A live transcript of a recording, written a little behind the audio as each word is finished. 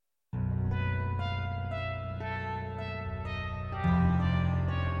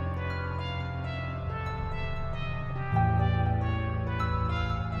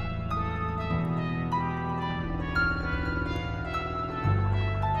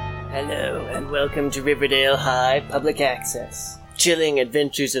Hello, and welcome to Riverdale High Public Access. Chilling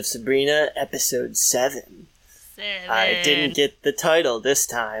Adventures of Sabrina, Episode 7. I didn't get the title this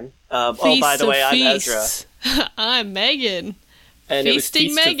time. By the way, I'm Ezra. I'm Megan. And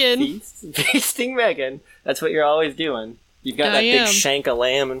Feasting Megan. Feasting Megan. That's what you're always doing. You've got that big shank of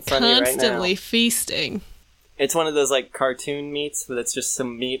lamb in front of you right now. Constantly feasting. It's one of those like cartoon meats, but it's just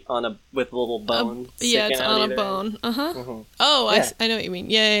some meat with a little bone. Yeah, it's on a bone. Mm-hmm. Oh, yeah. I know what you mean.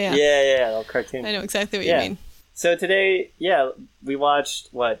 Yeah. Yeah, little cartoon. I know exactly what you mean. So today, we watched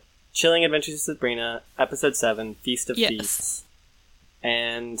Chilling Adventures of Sabrina, Episode 7, Feast of Feasts.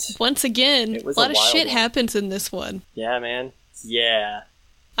 And once again, a lot of shit happens in this one. Yeah, man. Yeah.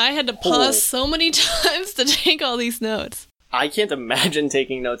 I had to pause so many times to take all these notes. I can't imagine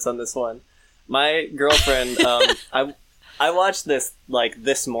taking notes on this one. My girlfriend, I watched this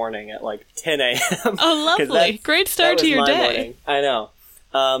this morning at 10 a.m. Oh, lovely! Great start to your day. Morning. I know.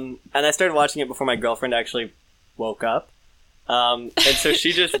 And I started watching it before my girlfriend actually woke up. And so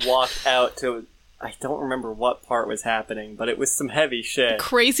she just walked out to, I don't remember what part was happening, but it was some heavy shit.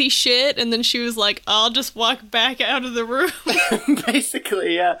 Crazy shit, and then she was like, I'll just walk back out of the room.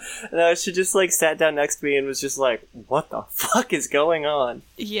 Basically, yeah. And she just sat down next to me and was just like, what the fuck is going on?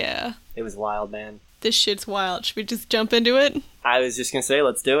 Yeah. It was wild, man. This shit's wild. Should we just jump into it? I was just gonna say,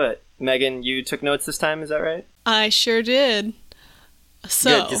 let's do it. Megan, you took notes this time, is that right? I sure did. So.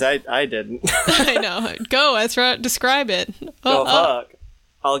 Good, because I didn't. I know. Go, Ezra. Describe it. Fuck.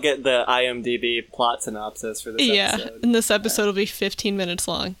 I'll get the IMDb plot synopsis for this episode. Yeah, and this episode will be 15 minutes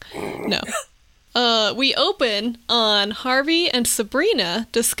long. No. We open on Harvey and Sabrina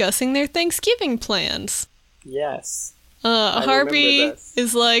discussing their Thanksgiving plans. Yes. Harvey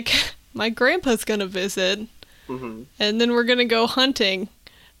is like, my grandpa's gonna visit, and then we're gonna go hunting.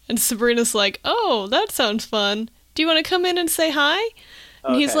 And Sabrina's like, oh, that sounds fun. Do you want to come in and say hi?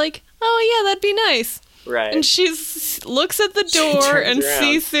 And he's like, oh yeah, that'd be nice. Right. And she looks at the door and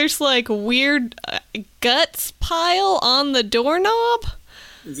sees there's weird guts pile on the doorknob.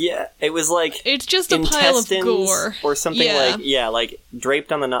 Yeah, it was it's just a pile of gore or something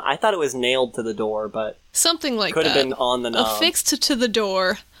draped on the knob. I thought it was nailed to the door, but something like could that. Have been on the knob, affixed to the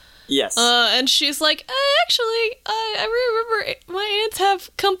door. Yes. And she's like, actually, I remember my aunts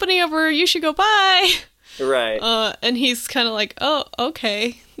have company over. You should go by. Right. And he's kind of like, oh,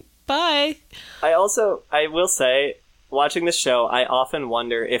 okay, bye. I will say, watching this show, I often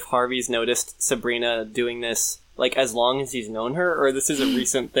wonder if Harvey's noticed Sabrina doing this, as long as he's known her, or this is a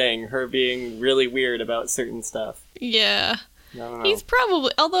recent thing, her being really weird about certain stuff. Yeah. I don't know. He's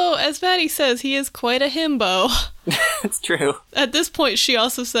probably, although, as Maddie says, he is quite a himbo. It's true. At this point, she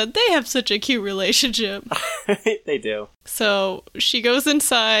also said they have such a cute relationship. They do. So, she goes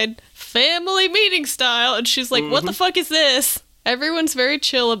inside, family meeting style, and she's like, what the fuck is this? Everyone's very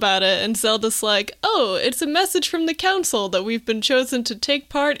chill about it, and Zelda's like, oh, it's a message from the council that we've been chosen to take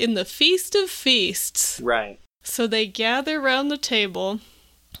part in the Feast of Feasts. Right. So they gather around the table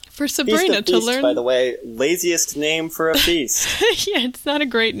for Sabrina to learn... by the way, laziest name for a feast. Yeah, it's not a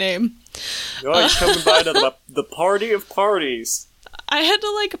great name. Oh, he's coming by to the party of parties. I had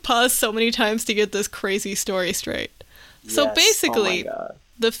to, pause so many times to get this crazy story straight. Yes. So basically, oh my God.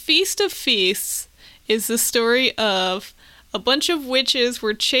 The Feast of Feasts is the story of... a bunch of witches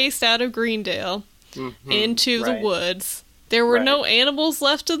were chased out of Greendale into the woods. There were no animals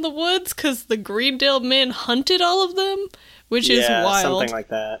left in the woods because the Greendale men hunted all of them, which is wild. Something like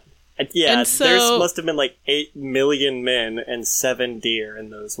that. Yeah, and so, there must have been 8 million men and 7 deer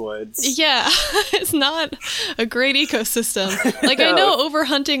in those woods. Yeah, it's not a great ecosystem. No. I know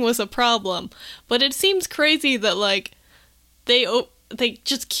overhunting was a problem, but it seems crazy that, they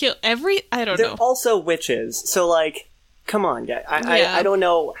just kill I don't know. They're also witches, so, come on, guys. I don't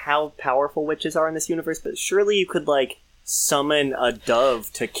know how powerful witches are in this universe, but surely you could, summon a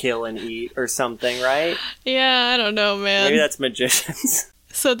dove to kill and eat or something, right? Yeah, I don't know, man. Maybe that's magicians.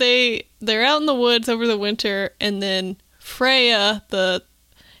 So they're out in the woods over the winter, and then Freya, the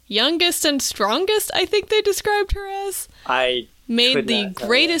youngest and strongest, I think they described her as, made the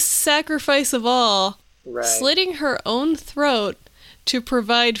greatest sacrifice of all, slitting her own throat to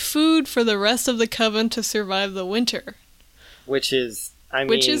provide food for the rest of the coven to survive the winter. Which is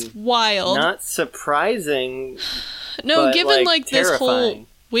wild. Not surprising. No, but, given terrifying. This whole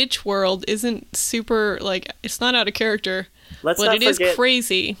witch world isn't super it's not out of character. It is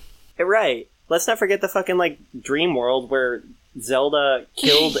crazy. Right. Let's not forget the fucking dream world where Zelda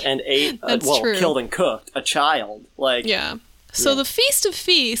killed and ate killed and cooked a child. So the Feast of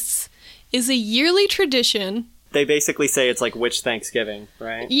Feasts is a yearly tradition. They basically say it's witch Thanksgiving,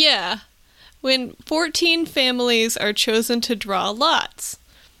 right? Yeah. When 14 families are chosen to draw lots.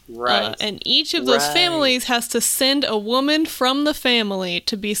 Right. And each of those families has to send a woman from the family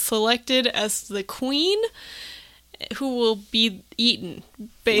to be selected as the queen who will be eaten,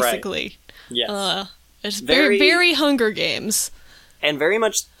 basically. Right. Yes. It's very, very Hunger Games. And very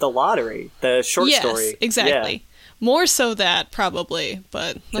much the lottery, the short story. Yes, exactly. Yeah. More so that, probably,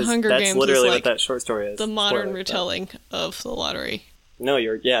 but the Hunger Games is literally what that short story is. The modern retelling of the lottery. No,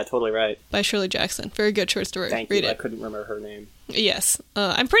 you're totally right. By Shirley Jackson. Very good short story. Thank Read you. it. I couldn't remember her name. Yes.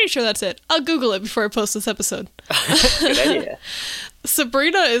 I'm pretty sure that's it. I'll Google it before I post this episode. Good idea.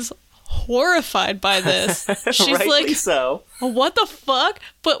 Sabrina is horrified by this. She's Rightly like, so. What the fuck?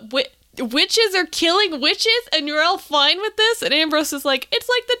 But witches are killing witches and you're all fine with this? And Ambrose is like, it's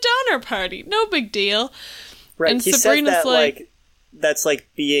like the Donner Party. No big deal. Right. And he Sabrina's said that like that's like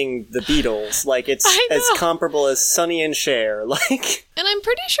being the Beatles. Like it's as comparable as Sonny and Cher. Like, and I'm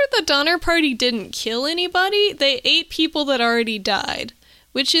pretty sure the Donner Party didn't kill anybody. They ate people that already died,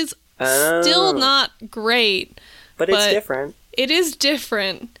 which is still not great. But it's different. It is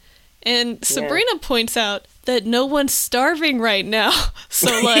different. And Sabrina points out that no one's starving right now.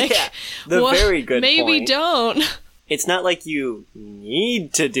 So like, very good maybe point. Don't. It's not like you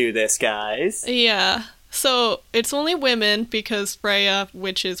need to do this, guys. Yeah. So, it's only women, because Freya,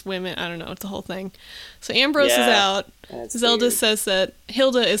 witches, women, I don't know, it's the whole thing. So Ambrose is out. Zelda weird. says that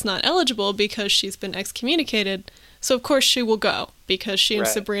Hilda is not eligible because she's been excommunicated. So, of course, she will go, because she and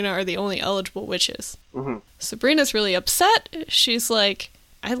Sabrina are the only eligible witches. Mm-hmm. Sabrina's really upset. She's like,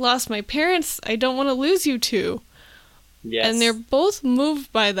 I lost my parents. I don't want to lose you two. Yes. And they're both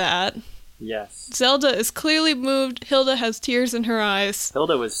moved by that. Yes. Zelda is clearly moved. Hilda has tears in her eyes.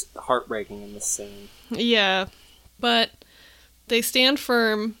 Hilda was heartbreaking in this scene. Yeah, but they stand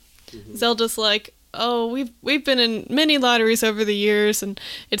firm. Mm-hmm. Zelda's like, oh, we've been in many lotteries over the years, and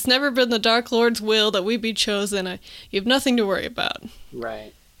it's never been the Dark Lord's will that we be chosen. You have nothing to worry about.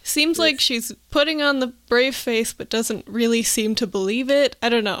 Right. Seems like she's putting on the brave face, but doesn't really seem to believe it. I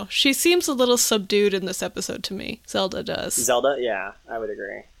don't know. She seems a little subdued in this episode to me. Zelda does. Zelda? Yeah, I would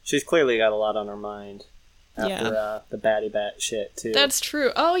agree. She's clearly got a lot on her mind after the baddie bat shit, too. That's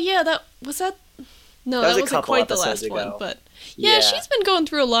true. Oh, yeah, that... No, that wasn't quite the last one, but... Yeah, she's been going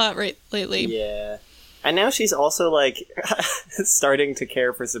through a lot lately. Yeah. And now she's also, like, starting to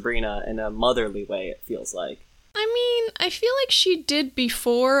care for Sabrina in a motherly way, it feels like. I mean, I feel like she did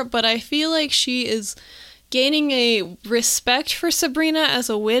before, but I feel like she is gaining a respect for Sabrina as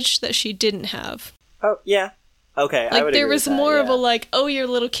a witch that she didn't have. Oh, yeah. Okay, like, I would there agree was with that, more of a, like, oh, you're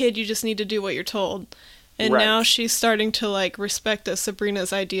a little kid, you just need to do what you're told. And now she's starting to, like, respect that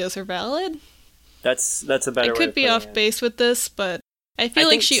Sabrina's ideas are valid. That's a better way. I could be off base with this, but I feel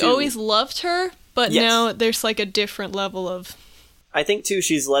like she always loved her, but now there's like a different level of... I think, too,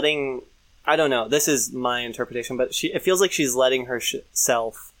 she's letting... I don't know, this is my interpretation, but it feels like she's letting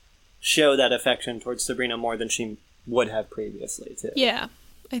herself show that affection towards Sabrina more than she would have previously, too. Yeah,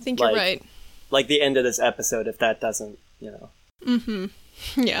 I think you're right. Like the end of this episode, if that doesn't, Mm-hmm.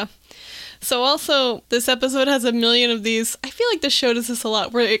 Yeah. So also, this episode has a million of these. I feel like the show does this a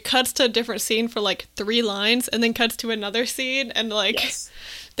lot, where it cuts to a different scene for like 3 lines, and then cuts to another scene, and like,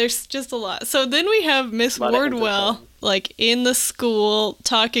 there's just a lot. So then we have Miss Wardwell, like, in the school,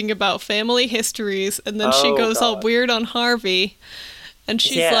 talking about family histories, and then she goes all weird on Harvey, and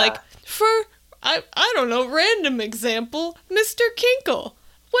she's like, I don't know, random example, Mr. Kinkle.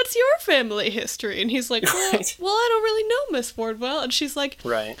 What's your family history? And he's like, well, I don't really know, Miss Wardwell. And she's like,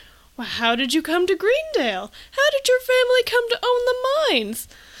 well, how did you come to Greendale? How did your family come to own the mines?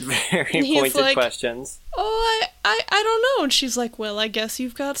 Very pointed questions. Oh, I don't know. And she's like, well, I guess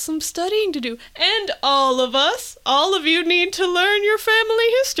you've got some studying to do. And all of you need to learn your family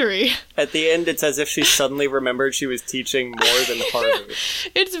history. At the end, it's as if she suddenly remembered she was teaching more than Harvey.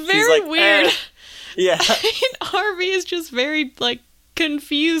 It's very weird. Yeah. Harvey is just very, like,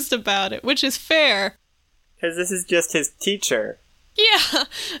 confused about it, which is fair. Because this is just his teacher. Yeah,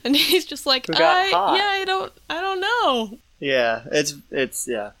 and he's just like, I don't know. Yeah, it's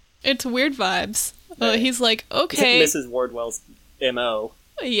weird vibes. He's like, okay. Mrs. Wardwell's MO.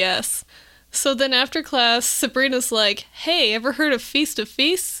 Yes. So then after class, Sabrina's like, hey, ever heard of Feast of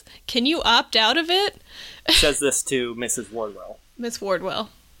Feasts? Can you opt out of it? Says this to Mrs. Wardwell. Miss Wardwell.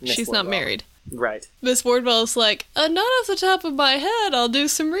 She's not married. Right. Miss Wardwell's like, not off the top of my head, I'll do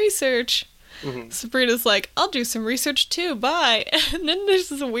some research. Mm-hmm. Sabrina's like, I'll do some research too, bye. And then there's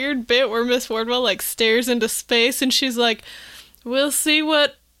this weird bit where Miss Wardwell, like, stares into space, and she's like, we'll see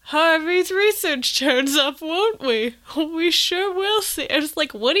what Harvey's research turns up, won't we? We sure will see. And it's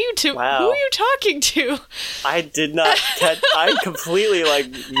like, what are you two? Wow. Who are you talking to? I did not catch. I completely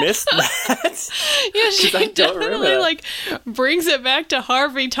missed that. Yeah, she definitely brings it back to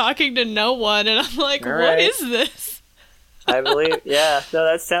Harvey talking to no one, and I'm like, all what right. is this? I believe. Yeah, no,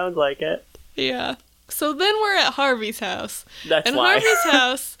 that sounds like it. Yeah. So then we're at Harvey's house. That's why. Harvey's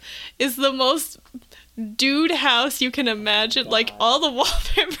house is the most dude house you can imagine. All the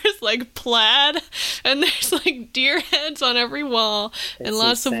wallpapers plaid, and there's deer heads on every wall, and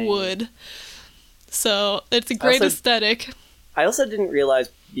lots of wood. So it's a great aesthetic. I also didn't realize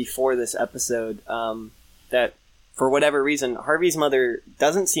before this episode that for whatever reason Harvey's mother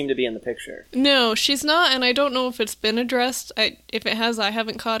doesn't seem to be in the picture. No, she's not, and I don't know if it's been addressed. If it has, I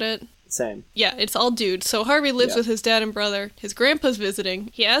haven't caught it. Same. Yeah, it's all dudes. So Harvey lives with his dad and brother. His grandpa's visiting.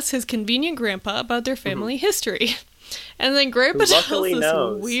 He asks his convenient grandpa about their family history. And then Grandpa tells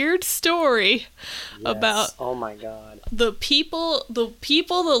this weird story about oh my god, the people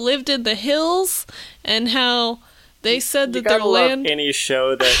that lived in the hills and how they said that their land. Love any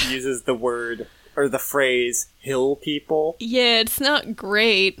show that uses the word or the phrase "hill people." Yeah, it's not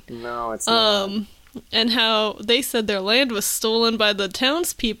great. No, it's not. And how they said their land was stolen by the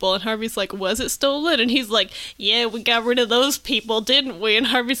townspeople, and Harvey's like, was it stolen? And he's like, yeah, we got rid of those people, didn't we? And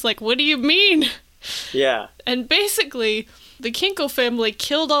Harvey's like, what do you mean? Yeah. And basically, the Kinkle family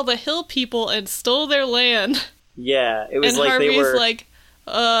killed all the hill people and stole their land. Yeah, it was and Harvey's they were... like,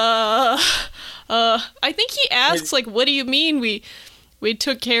 I think he asks, what do you mean we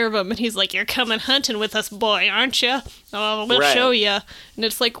took care of him? And he's like, you're coming hunting with us, boy, aren't you? Oh, we'll show you. And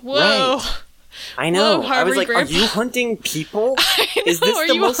it's like, whoa. Right. I know. Whoa, I was like, Grandpa. Are you hunting people? Is this Are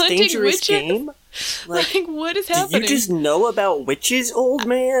the you most hunting dangerous witches? game? What is happening? Do you just know about witches, old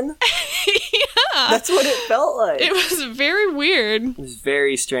man? Yeah. That's what it felt like. It was very weird. It was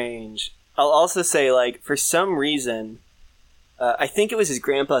very strange. I'll also say, for some reason, I think it was his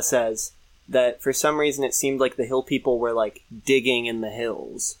grandpa says that for some reason it seemed like the hill people were, digging in the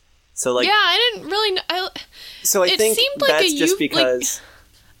hills. So, yeah, I didn't really know. So I think that's just because...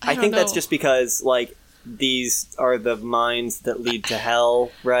 I think that's know. just because, these are the mines that lead to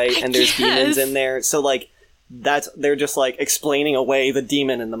hell, right? And there's demons in there. So, they're just, explaining away the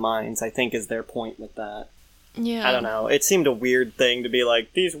demon in the mines, I think is their point with that. Yeah. I don't know. It seemed a weird thing to be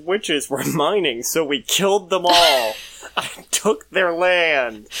like, these witches were mining, so we killed them all. I took their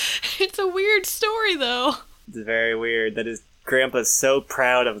land. It's a weird story, though. It's very weird that his grandpa's so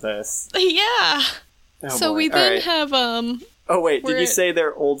proud of this. Yeah. Oh, so boy. we then have, Oh, wait, did you say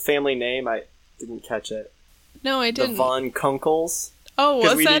their old family name? I didn't catch it. No, I didn't. The Von Kunkles? Oh,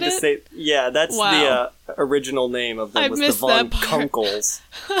 was that it? Yeah, that's the original name of them, was the Von Kunkles.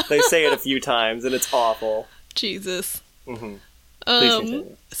 They say it a few times, and it's awful. Jesus. Mm-hmm. Please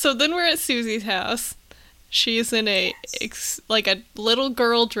continue. So then we're at Susie's house. She's in a little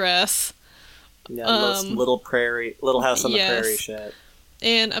girl dress. Yeah, little house on the prairie shit.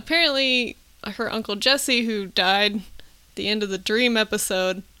 And apparently her Uncle Jesse, who died at the end of the Dream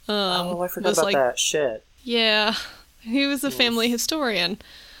episode, I forgot about that shit. Yeah, he was a family historian.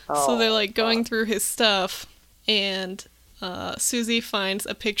 So they're going through his stuff, and Susie finds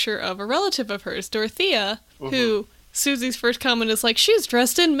a picture of a relative of hers, Dorothea, who Susie's first comment is she's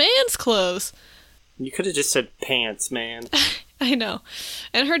dressed in man's clothes. You could have just said pants, man. I know.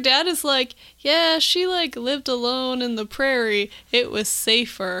 And her dad is like, yeah, she lived alone in the prairie. It was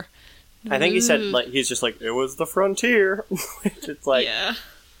safer. I think he said he's just it was the frontier. It's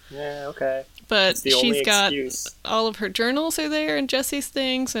yeah, okay. But she's got all of her journals are there and Jesse's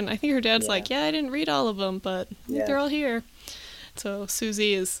things, and I think her dad's I didn't read all of them, but they're all here. So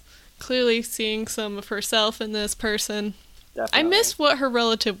Susie is clearly seeing some of herself in this person. Definitely. I missed what her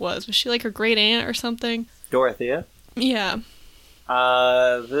relative was. Was she her great aunt or something? Dorothea? Yeah.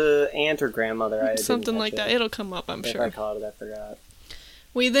 The aunt or grandmother. Something like that. It'll come up, I'm sure. If I caught it, I forgot.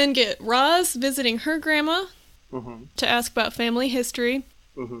 We then get Roz visiting her grandma to ask about family history.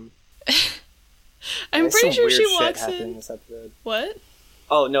 Mm-hmm. I'm pretty sure she walks in. This episode. What?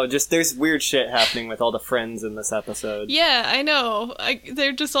 Oh, no, just there's weird shit happening with all the friends in this episode. Yeah, I know.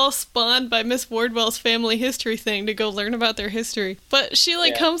 They're just all spawned by Miss Wardwell's family history thing to go learn about their history. But she,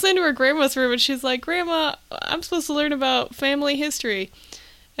 comes into her grandma's room and she's like, Grandma, I'm supposed to learn about family history.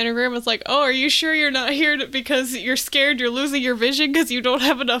 And her grandma's like, oh, are you sure you're not here because you're scared you're losing your vision because you don't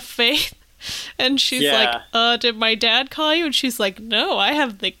have enough faith? And she's like, did my dad call you? And she's like, no, I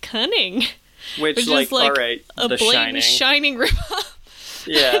have the cunning. Which is all right, a blatant Shining ripoff.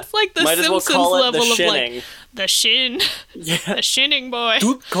 Yeah. It's like the Might Simpsons as well call it level the of the shin. Yeah. The shinning boy.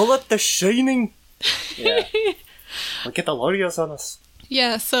 Dude, call it the Shining. Yeah. We'll get the Lorios on us.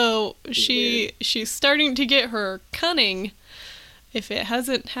 Yeah, so she's starting to get her cunning, if it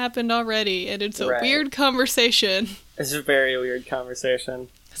hasn't happened already, and it's a weird conversation. It's a very weird conversation.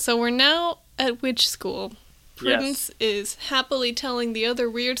 So we're now at witch school. Prudence is happily telling the other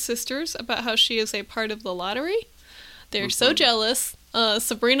weird sisters about how she is a part of the lottery. They're so jealous.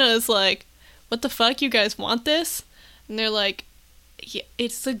 Sabrina is like, what the fuck, you guys want this? And they're like, yeah,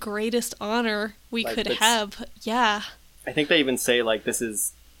 it's the greatest honor we could have. Yeah. I think they even say, like,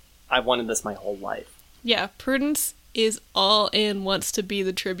 I wanted this my whole life. Yeah, Prudence is all in, wants to be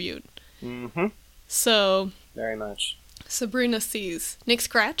the tribute. Mm-hmm. So... very much. Sabrina sees Nick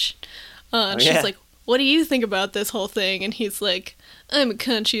Scratch. And she's like, what do you think about this whole thing? And he's like, I'm a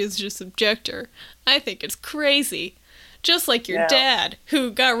conscientious objector. I think it's crazy. Just like your dad,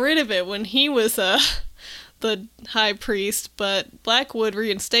 who got rid of it when he was the high priest, but Blackwood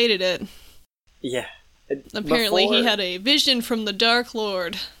reinstated it. Yeah. Apparently he had a vision from the Dark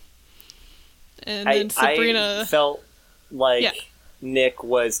Lord. And then Sabrina... I felt like Nick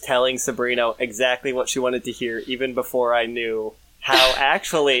was telling Sabrina exactly what she wanted to hear, even before I knew how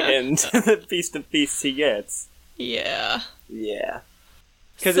actually into the Feast of Feasts he gets. Yeah. Yeah.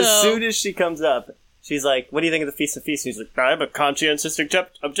 Because as soon as she comes up, she's like, what do you think of the Feast of Feasts? And he's like, I'm a conscientious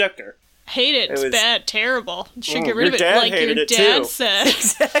objector. Hate it. It's bad. Terrible. Should get rid of it like your dad said.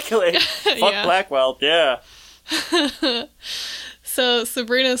 Exactly. Fuck Blackwell. Yeah. So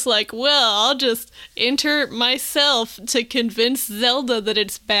Sabrina's like, well, I'll just enter myself to convince Zelda that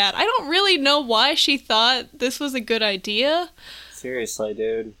it's bad. I don't really know why she thought this was a good idea. Seriously,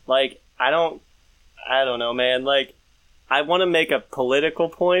 dude. Like, I don't know, man. Like, I want to make a political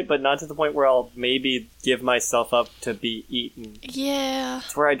point, but not to the point where I'll maybe give myself up to be eaten. Yeah.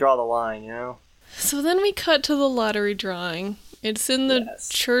 That's where I draw the line, you know? So then we cut to the lottery drawing. It's in the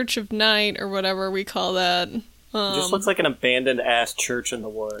Church of Night, or whatever we call that. It just looks like an abandoned-ass church in the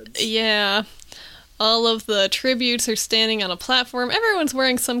woods. Yeah. All of the tributes are standing on a platform. Everyone's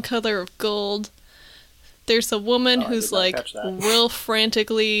wearing some color of gold. There's a woman who's, like, real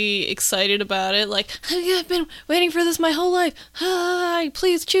frantically excited about it. Like, I've been waiting for this my whole life.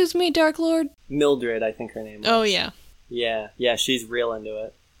 Please choose me, Dark Lord. Mildred, I think her name is. Oh, yeah. Yeah, she's real into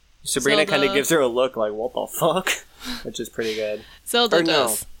it. Sabrina kind of gives her a look like, what the fuck? Which is pretty good. Zelda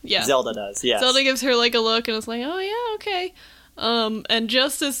does. Yeah. Zelda does, yes. Zelda gives her, like, a look and is like, oh, yeah, okay. And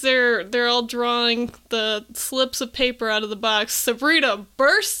just as they're all drawing the slips of paper out of the box, Sabrina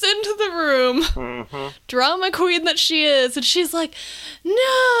bursts into the room, drama queen that she is, and she's like,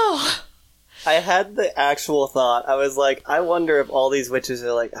 no! I had the actual thought. I was like, I wonder if all these witches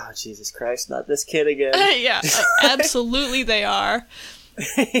are like, oh, Jesus Christ, not this kid again. Yeah, absolutely they are.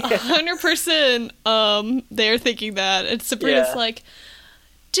 100% they're thinking that. And Sabrina's like,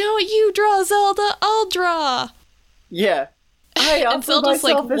 don't you draw, Zelda, I'll draw. Yeah. I offer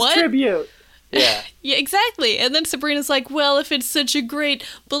myself as tribute. Yeah. Yeah, exactly. And then Sabrina's like, well, if it's such a great,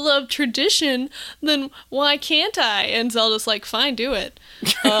 beloved tradition, then why can't I? And Zelda's like, fine, do it.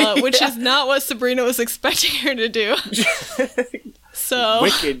 Which is not what Sabrina was expecting her to do. So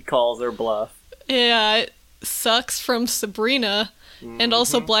Wicked calls her bluff. Yeah, it sucks from Sabrina. And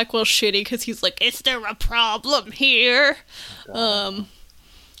also Blackwell's shitty because he's like, is there a problem here?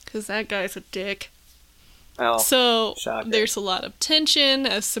 Because that guy's a dick. Oh, so there's a lot of tension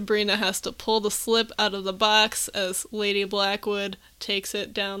as Sabrina has to pull the slip out of the box as Lady Blackwood takes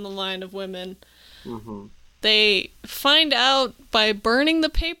it down the line of women. They find out by burning the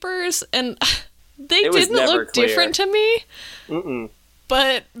papers, and they didn't look clear. Different to me.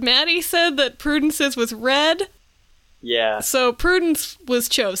 But Maddie said that Prudence's was red. Yeah. So Prudence was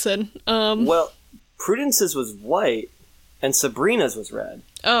chosen. Well, Prudence's was white, and Sabrina's was red.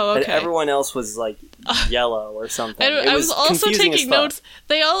 Oh, okay. And everyone else was, like, yellow or something. I was also taking notes.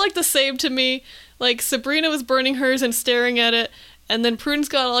 They all look the same to me. Like, Sabrina was burning hers and staring at it, and then Prudence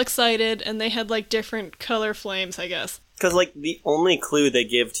got all excited, and they had, like, different color flames, I guess. Because, like, the only clue they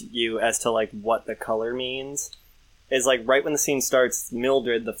give to you as to, like, what the color means is, like, right when the scene starts,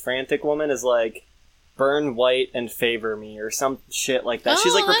 Mildred, the frantic woman, is like, burn white and favor me, or some shit like that.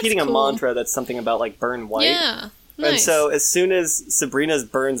 She's, like, repeating a mantra that's something about, like, burn white. Yeah. Nice. And so, as soon as Sabrina's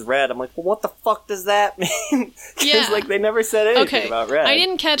burns red, I'm like, well, what the fuck does that mean? Because, like, they never said anything about red. I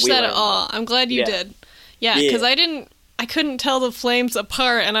didn't catch that at all. I'm glad you did. Yeah, because I couldn't tell the flames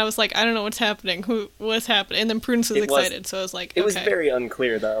apart, and I was like, I don't know what's happening. What's happening? And then Prudence was excited, so I was like, okay. It was very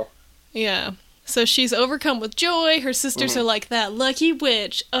unclear, though. Yeah. So she's overcome with joy. Her sisters are like, that lucky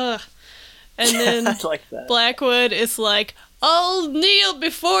witch. Ugh. And then like that. Blackwood is like, I'll kneel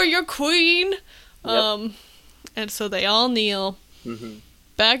before your queen. Yep. And so they all kneel.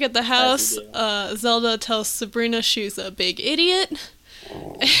 Back at the house, Zelda tells Sabrina she's a big idiot.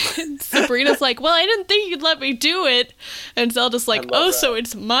 And Sabrina's like, well, I didn't think you'd let me do it. And Zelda's like, so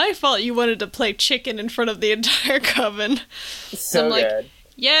it's my fault you wanted to play chicken in front of the entire coven. So I'm good.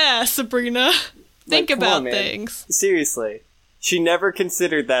 Yeah, Sabrina. Think about things. Seriously. She never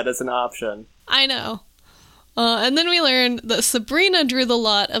considered that as an option. I know. And then we learn that Sabrina drew the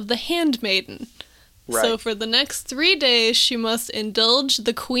lot of the Handmaiden. Right. So for the next 3 days, she must indulge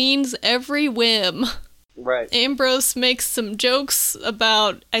the queen's every whim. Right. Ambrose makes some jokes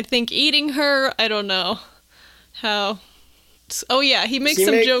about, I think, eating her. I don't know how. Oh yeah, he makes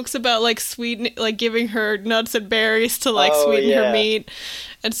some jokes about giving her nuts and berries to sweeten her meat.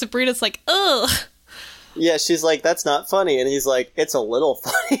 And Sabrina's like, ugh. Yeah, she's like, that's not funny. And he's like, it's a little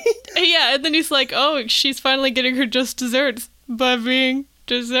funny. Yeah, and then he's like, oh, she's finally getting her just desserts by being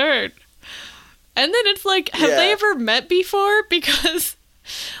dessert. And then it's like, have they ever met before? Because,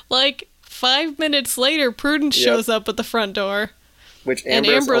 5 minutes later, Prudence shows up at the front door. And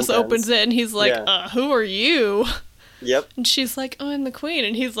Ambrose opens it, and he's like, who are you? Yep. And she's like, oh, I'm the queen.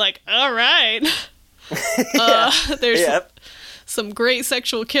 And he's like, all right. There's some great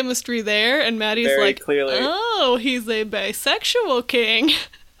sexual chemistry there, and Maddie's very clearly. Oh, he's a bisexual king.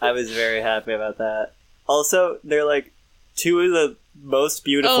 I was very happy about that. Also, they're two of the most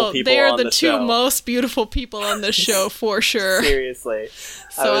beautiful people on the show. They are the two most beautiful people on this show, for sure. Seriously.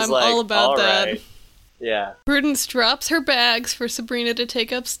 So I'm all about that. Right. Yeah. Prudence drops her bags for Sabrina to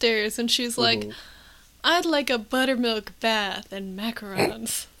take upstairs, and she's like, I'd like a buttermilk bath and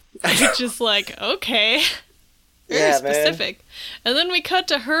macarons. Which is okay. Very specific. Man. And then we cut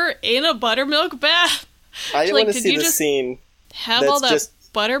to her in a buttermilk bath. I want to see the scene. Have all that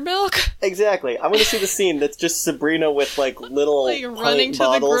buttermilk? Exactly. I want to see the scene that's just Sabrina with little running to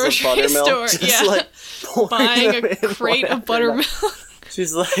the grocery store. Just buying a crate of buttermilk.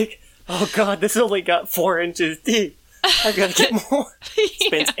 She's like, oh god, this only got 4 inches deep. I gotta get more.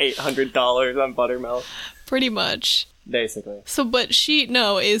 Spends $800 on buttermilk. Pretty much. Basically. So, but she,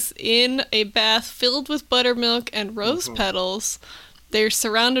 is in a bath filled with buttermilk and rose petals. They're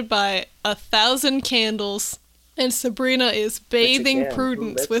surrounded by 1,000 candles, and Sabrina is bathing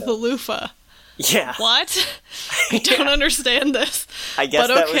Prudence with a loofah. Yeah. What? I don't understand this. I guess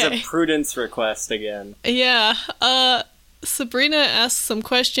that was a Prudence request again. Yeah. Sabrina asks some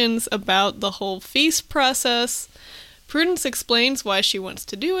questions about the whole feast process. Prudence explains why she wants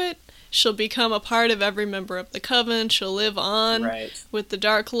to do it. She'll become a part of every member of the coven. She'll live on with the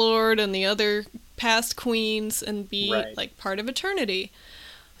Dark Lord and the other past queens and be part of eternity.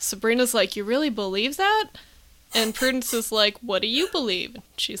 Sabrina's like, you really believe that? And Prudence is like, what do you believe?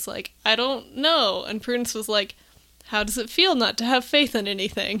 She's like, I don't know. And Prudence was like, how does it feel not to have faith in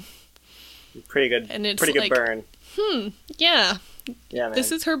anything? Pretty good. And it's pretty good burn. Yeah. Yeah, man.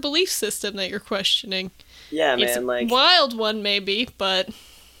 This is her belief system that you're questioning. Yeah, it's man. A wild one, maybe, but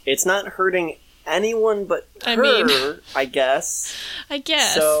it's not hurting anyone but her, I guess. I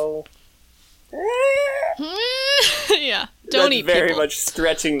guess. So, yeah, don't eat very people. Much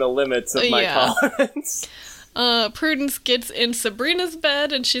stretching the limits of my tolerance. Prudence gets in Sabrina's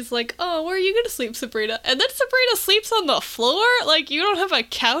bed, and she's like, oh, where are you gonna sleep, Sabrina? And then Sabrina sleeps on the floor? You don't have a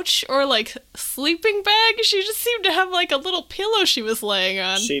couch or, sleeping bag? She just seemed to have, a little pillow she was laying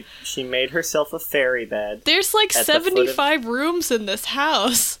on. She made herself a fairy bed. There's, 75 rooms in this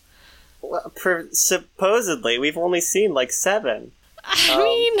house. Well, supposedly. We've only seen, 7. I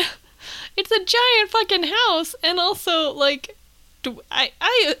mean, it's a giant fucking house, and also, I'm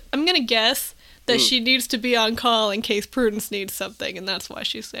gonna guess that she needs to be on call in case Prudence needs something, and that's why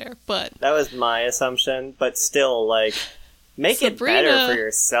she's there, but that was my assumption, but still, make Sabrina, it better for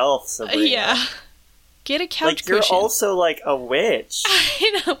yourself, Sabrina. Yeah. Get a couch cushion. You're also, a witch.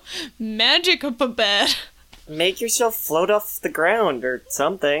 I know. Magic up a bed. Make yourself float off the ground or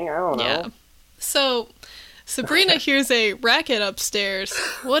something, I don't know. Yeah. So, Sabrina hears a racket upstairs.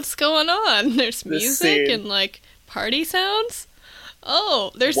 What's going on? There's music and, party sounds? Oh,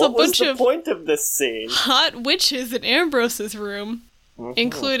 there's a bunch of... What was the point of this scene? Hot witches in Ambrose's room,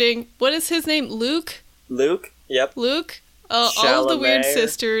 including... What is his name? Luke? Luke, yep. Luke. All of the weird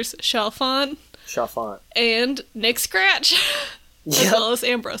sisters. Chalfont. And Nick Scratch. As well as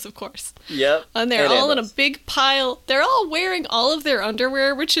Ambrose, of course. Yep. And they're all in a big pile. They're all wearing all of their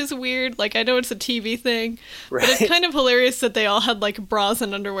underwear, which is weird. I know it's a TV thing. Right. But it's kind of hilarious that they all had, bras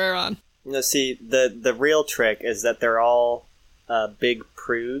and underwear on. No, see, the real trick is that they're all... big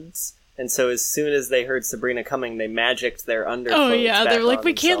prudes, and so as soon as they heard Sabrina coming, they magicked their underclothes. Oh yeah, they're like,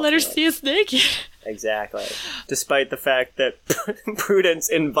 we can't let her see us naked. Exactly. Despite the fact that Prudence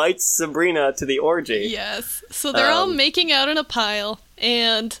invites Sabrina to the orgy. Yes. So they're all making out in a pile,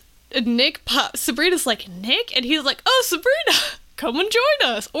 and Sabrina's like, Nick? And he's like, oh, Sabrina! come and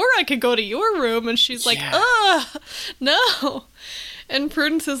join us. Or I could go to your room. And she's like, no. And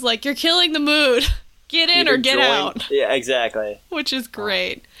Prudence is like, you're killing the mood. Get in or get out. Yeah, exactly. Which is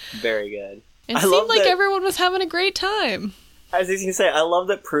great. Very good. It seemed like everyone was having a great time. I was just going to say, I love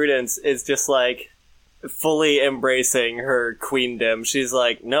that Prudence is just like fully embracing her queendom. She's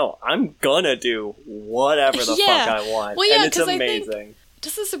like, no, I'm gonna do whatever the fuck I want. Well, yeah, and it's amazing.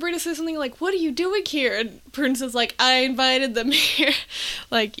 Doesn't Sabrina say something like, what are you doing here? And Prudence is like, I invited them here.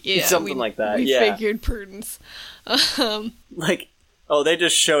 Like, yeah. Something like that, we figured Prudence. Like, oh, they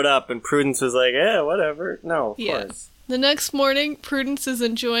just showed up and Prudence was like, yeah, whatever. No, of course. The next morning, Prudence is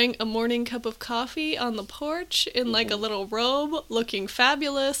enjoying a morning cup of coffee on the porch in like a little robe, looking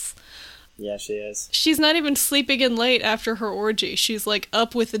fabulous. Yeah, she is. She's not even sleeping in late after her orgy. She's like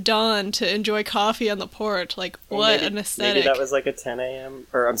up with the dawn to enjoy coffee on the porch. Like, what an aesthetic. Maybe that was like a 10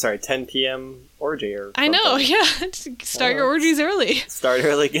 p.m. orgy or something. I know, yeah. Start your orgies early. Start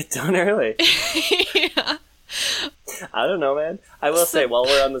early, get done early. Yeah. I don't know, man. I will say, while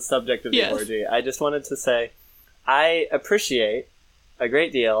we're on the subject of the orgy, I just wanted to say, I appreciate a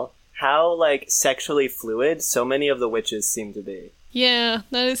great deal how, like, sexually fluid so many of the witches seem to be. Yeah,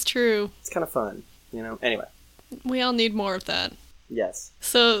 that is true. It's kind of fun, you know? Anyway. We all need more of that. Yes.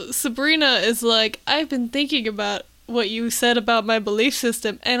 So Sabrina is like, I've been thinking about what you said about my belief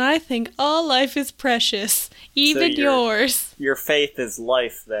system, and I think all life is precious, even yours. Your faith is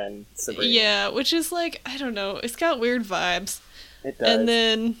life, then, Sabrina. Yeah, which is like, I don't know, it's got weird vibes. It does. And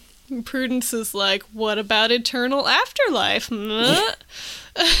then Prudence is like, what about eternal afterlife?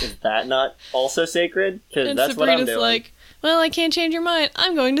 Is that not also sacred? Because that's what I'm doing. Like, well, I can't change your mind.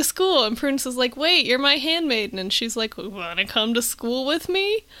 I'm going to school. And Prudence is like, wait, you're my handmaiden. And she's like, want to come to school with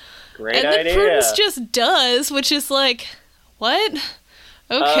me? Great idea. And then Prudence just does, which is like, what?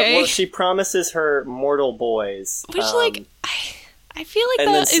 Okay. Well, she promises her mortal boys. Which, I feel like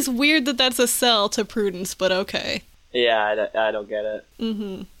that is weird that that's a sell to Prudence, but okay. Yeah, I don't get it.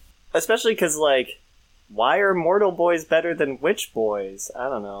 Mm-hmm. Especially because, like, why are mortal boys better than witch boys? I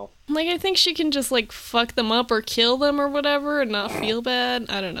don't know. Like, I think she can just, like, fuck them up or kill them or whatever and not feel bad.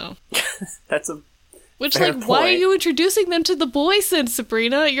 I don't know. That's a Which, fair like, point. why are you introducing them to the boys then,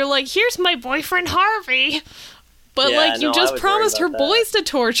 Sabrina? You're like, here's my boyfriend Harvey. But, you just promised her boys to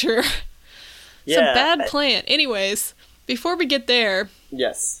torture. It's a bad plan. Anyways, before we get there...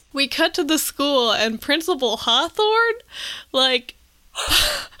 Yes. We cut to the school and Principal Hawthorne, like...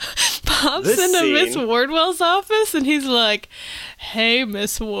 pops into Miss Wardwell's office and he's like, hey,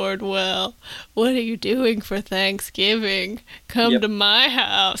 Miss Wardwell, what are you doing for Thanksgiving? Come to my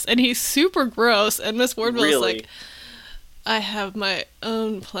house. And he's super gross, and Miss Wardwell's like, I have my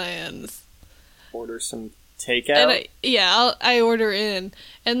own plans. Order some takeout? And I order in.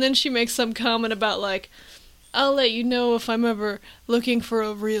 And then she makes some comment about, like, I'll let you know if I'm ever looking for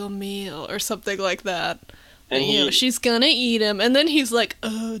a real meal or something like that. And she's gonna eat him, and then he's like,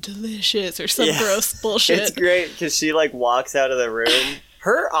 oh, delicious, or some gross bullshit. It's great, because she, like, walks out of the room,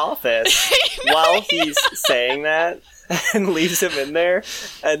 her office, while he's saying that, and leaves him in there,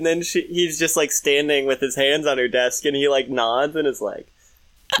 and then he's just, like, standing with his hands on her desk, and he, like, nods and is like,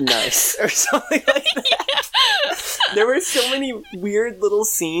 nice, or something like that. There were so many weird little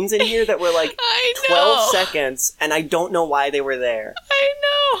scenes in here that were, like, 12 seconds, and I don't know why they were there. I know.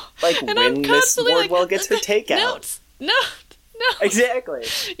 Like, and when Miss Wardwell gets her takeout. No. Exactly.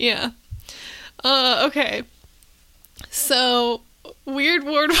 Yeah. Okay. So, weird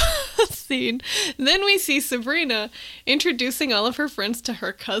Wardwell scene. Then we see Sabrina introducing all of her friends to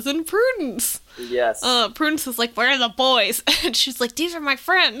her cousin Prudence. Yes. Prudence is like, where are the boys? And she's like, these are my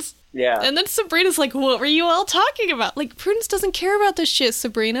friends. Yeah. And then Sabrina's like, what were you all talking about? Like, Prudence doesn't care about this shit,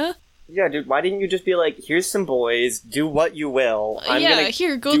 Sabrina. Yeah, dude, why didn't you just be like, here's some boys, do what you will. Go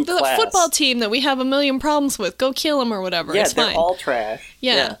to the football team that we have a million problems with. Go kill them or whatever. Yeah, it's they're fine. all trash.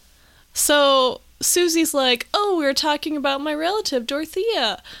 Yeah. So Susie's like, oh, we were talking about my relative,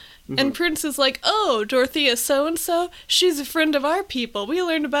 Dorothea. Mm-hmm. And Prudence is like, oh, Dorothea so-and-so? She's a friend of our people. We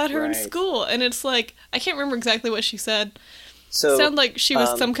learned about her in school. And it's like, I can't remember exactly what she said. So, sounded like she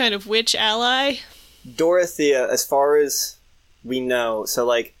was some kind of witch ally. Dorothea, as far as we know, so,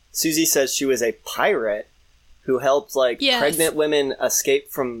 like, Susie says she was a pirate who helped, like, pregnant women escape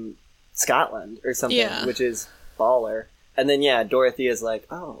from Scotland or something, which is baller. And then, Dorothea's like,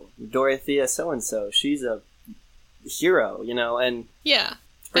 oh, Dorothea so-and-so, she's a hero, you know, and... Yeah.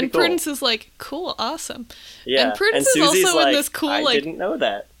 And cool. Prudence is like, cool, awesome. Yeah. And Prudence is also in this cool, I didn't know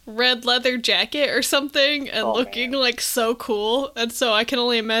that. Red leather jacket or something and looking, like, so cool. And so I can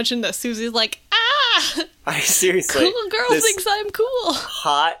only imagine that Susie's like, seriously. Cool girl thinks I'm cool.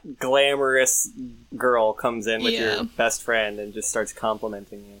 Hot, glamorous girl comes in with your best friend and just starts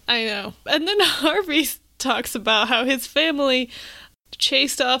complimenting you. I know. And then Harvey talks about how his family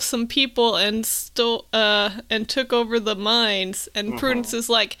chased off some people and stole and took over the mines, and Prudence is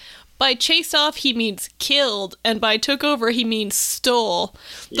like, by chased off he means killed, and by took over he means stole.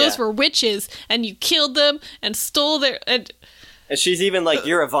 Those were witches, and you killed them and stole their... And she's even like,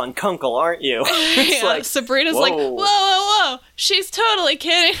 you're a Von Kunkel, aren't you? It's like, Sabrina's like, whoa, she's totally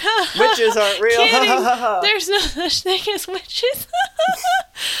kidding. Witches aren't real. There's no such thing as witches.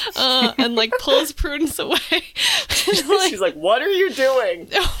 And like pulls Prudence away. She's like, what are you doing?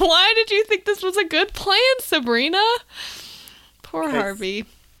 Why did you think this was a good plan, Sabrina? Poor Harvey.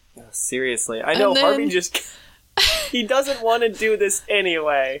 Seriously. I know, Harvey just... He doesn't want to do this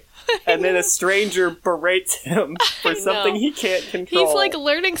anyway. And then a stranger berates him for something he can't control. He's like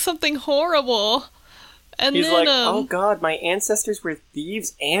learning something horrible. And he's then, like, oh god, my ancestors were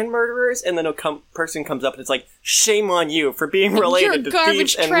thieves and murderers? And then a person comes up and it's like, shame on you for being related to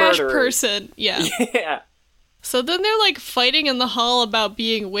thieves and murderers. You're a garbage trash person. Yeah. Yeah. So then they're like fighting in the hall about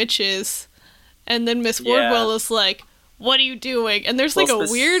being witches. And then Miss Wardwell is like, what are you doing? And there's like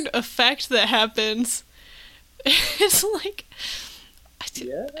a weird effect that happens. It's like...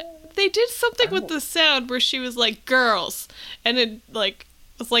 They did something with the sound where she was like, girls. And it like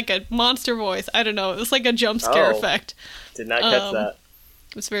was like a monster voice. I don't know. It was like a jump scare effect. Did not catch that.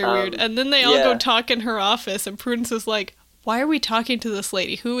 It was very weird. And then they all go talk in her office, and Prudence is like, why are we talking to this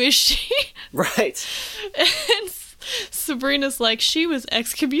lady? Who is she? Right. And Sabrina's like, she was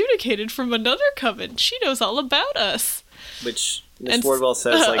excommunicated from another coven. She knows all about us. Which Miss Wardwell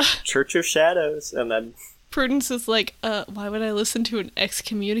says, like, Church of Shadows, and then... Prudence is like, why would I listen to an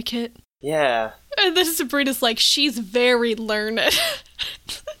excommunicate? Yeah. And then Sabrina's like, she's very learned.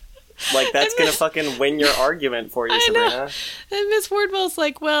 Like, that's gonna fucking win your argument for you, Sabrina. Know. And Miss Wardwell's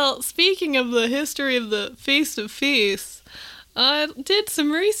like, well, speaking of the history of the Feast of Feasts, I did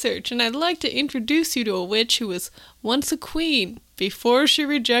some research, and I'd like to introduce you to a witch who was once a queen before she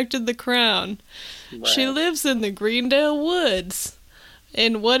rejected the crown. Right. She lives in the Greendale Woods.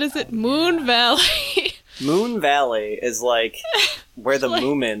 In, what is it, Moon Valley? Moon Valley is like where the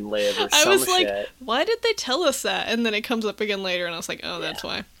Moomin live or some shit. I was like, why did they tell us that? And then it comes up again later, and I was like, oh, that's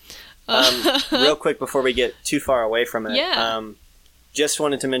why. Real quick before we get too far away from it, just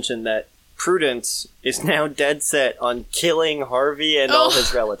wanted to mention that Prudence is now dead set on killing Harvey and all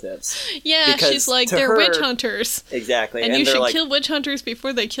his relatives. Yeah, she's like, they're witch hunters. Exactly. And you should kill witch hunters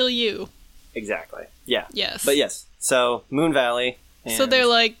before they kill you. Exactly. Yeah. Yes. But yes, so Moon Valley. So they're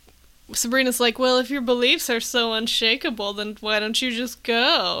like, Sabrina's like, well, if your beliefs are so unshakable, then why don't you just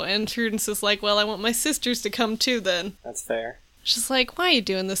go? And Prudence is like, well, I want my sisters to come too then. That's fair. She's like, why are you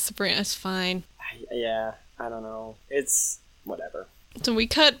doing this, Sabrina? It's fine. Yeah, I don't know. It's whatever. So we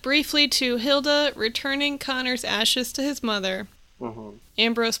cut briefly to Hilda returning Connor's ashes to his mother. Mm-hmm.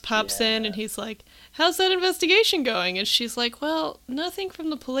 Ambrose pops in and he's like, how's that investigation going? And she's like, well, nothing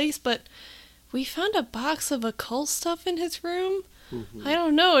from the police, but we found a box of occult stuff in his room. Mm-hmm. I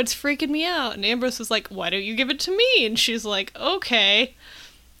don't know, it's freaking me out. And Ambrose was like, why don't you give it to me? And she's like, okay.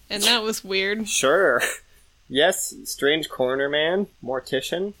 And that was weird. Sure. Yes, strange coroner man,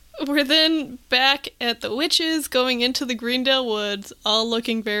 mortician. We're then back at the witches going into the Greendale Woods, all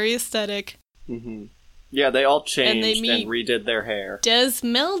looking very aesthetic. Mm-hmm. Yeah, they all changed and redid their hair.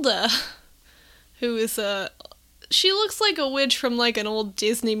 Desmelda, who is she looks like a witch from like an old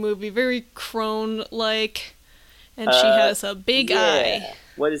Disney movie, very crone-like. And she has a big eye.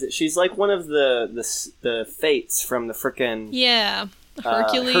 What is it? She's like one of the fates from the frickin'... Yeah.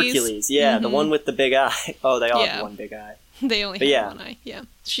 Hercules. Hercules, yeah. Mm-hmm. The one with the big eye. Oh, they all have one big eye. They only have one eye, yeah.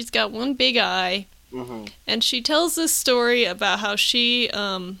 She's got one big eye. Mm-hmm. And she tells this story about how she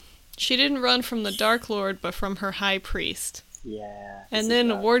didn't run from the Dark Lord, but from her high priest. Yeah. And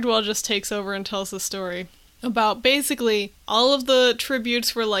then Wardwell just takes over and tells the story about basically all of the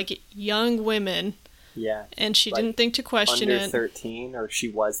tributes were like young women. Yeah. And she didn't think to question under it. 13, or she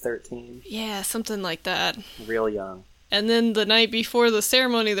was 13. Yeah, something like that. Real young. And then the night before the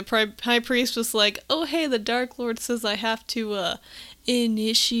ceremony, the high priest was like, oh, hey, the Dark Lord says I have to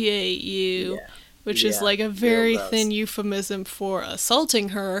initiate you. Yeah. Which is like a very thin euphemism for assaulting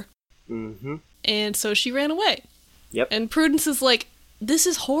her. Mm-hmm. And so she ran away. Yep. And Prudence is like, this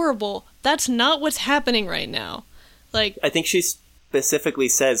is horrible. That's not what's happening right now. Like, I think she specifically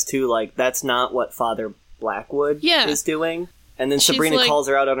says, too, like, that's not what Father Blackwood is doing. And then Sabrina calls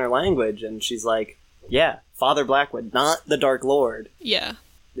her out on her language, and she's like, yeah, Father Blackwood, not the Dark Lord. Yeah.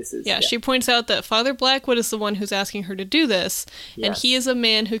 this is... Yeah, she points out that Father Blackwood is the one who's asking her to do this, and he is a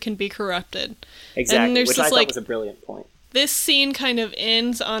man who can be corrupted. Exactly, which I thought was a brilliant point. This scene kind of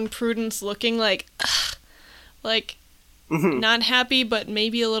ends on Prudence looking like not happy, but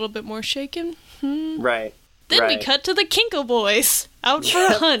maybe a little bit more shaken. Right. Then we cut to the Kinkle boys, out for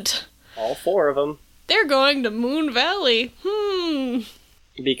a hunt. All 4 of them. They're going to Moon Valley.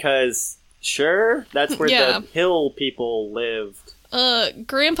 Because, sure, that's where the hill people lived.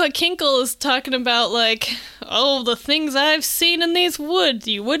 Grandpa Kinkle is talking about, like, oh, the things I've seen in these woods,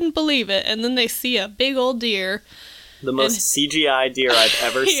 you wouldn't believe it. And then they see a big old deer. The most CGI deer I've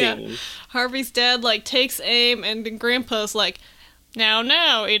ever seen. Harvey's dad, like, takes aim, and then Grandpa's like,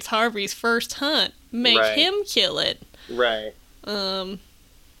 now, it's Harvey's first hunt. Make him kill it. Right. And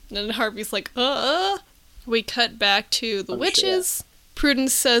Harvey's like, We cut back to the witches. Shit.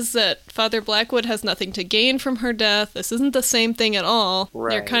 Prudence says that Father Blackwood has nothing to gain from her death. This isn't the same thing at all.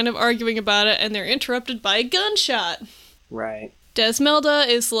 Right. They're kind of arguing about it, and they're interrupted by a gunshot. Right. Desmelda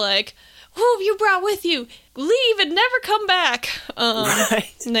is like, who have you brought with you? Leave and never come back.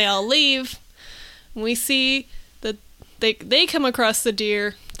 Right. And they all leave. We see that they come across the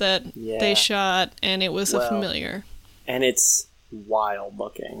deer that they shot, and it was a familiar. And it's wild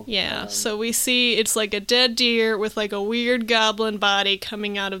looking. Yeah, so we see it's like a dead deer with like a weird goblin body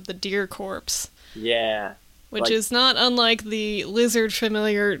coming out of the deer corpse. Yeah. Which is not unlike the lizard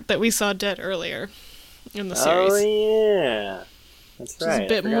familiar that we saw dead earlier in the series. Oh, yeah. That's right.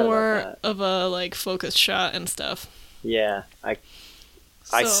 It's a bit more of a like focused shot and stuff. Yeah.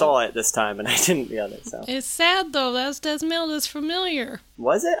 I saw it this time and I didn't get it, so. It's sad though, that's Desmelda's familiar.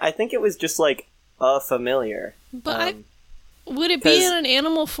 Was it? I think it was just like a familiar. But would it be in an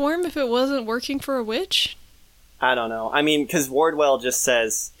animal form if it wasn't working for a witch? I don't know. I mean, because Wardwell just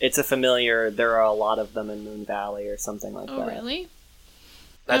says it's a familiar, there are a lot of them in Moon Valley or something like that. Oh, really?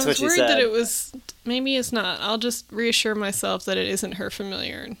 That's what she said. I was worried that it was... Maybe it's not. I'll just reassure myself that it isn't her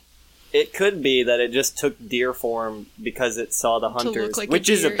familiar. It could be that it just took deer form because it saw the hunters, like which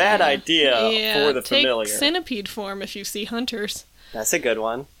is a bad idea for the familiar. Take centipede form if you see hunters. That's a good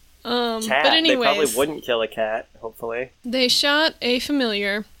one. Cat. But anyways, they probably wouldn't kill a cat, hopefully. They shot a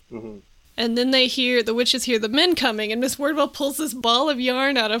familiar, and then the witches hear the men coming, and Miss Wardwell pulls this ball of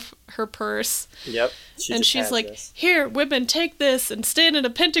yarn out of her purse. Yep. She's like, here, women, take this, and stand in a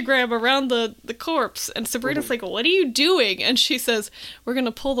pentagram around the corpse. And Sabrina's like, what are you doing? And she says, we're going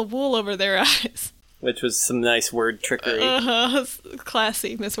to pull the wool over their eyes. Which was some nice word trickery.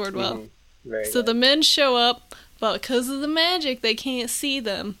 Classy, Miss Wardwell. Very so good. the men show up, but because of the magic, they can't see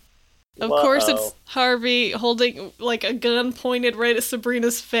them. Of course, it's Harvey holding like a gun pointed right at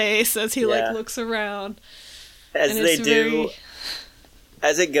Sabrina's face as he like looks around. As they do,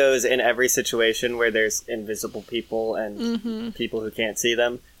 as it goes in every situation where there's invisible people and people who can't see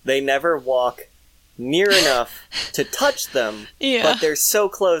them, they never walk near enough to touch them, but they're so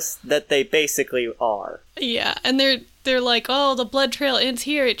close that they basically are. Yeah, and they're like, oh, the blood trail ends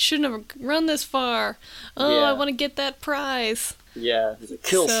here. It shouldn't have run this far. Oh, I want to get that prize. Yeah, it's a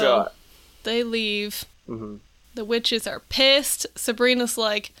kill shot. They leave. The witches are pissed. Sabrina's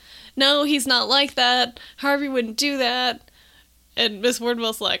like, no, he's not like that. Harvey wouldn't do that. And Miss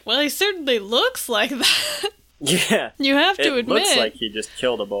Wardwell's like, well, he certainly looks like that. Yeah. You have to admit. It looks like he just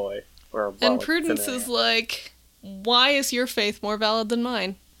killed a boy. And Prudence is like, why is your faith more valid than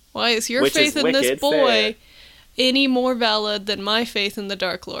mine? Why is your faith in this boy any more valid than my faith in the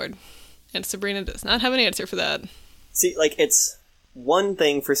Dark Lord? And Sabrina does not have an answer for that. See, like, it's one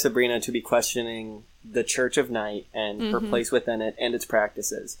thing for Sabrina to be questioning the Church of Night and her place within it and its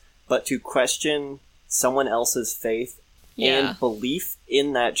practices, but to question someone else's faith and belief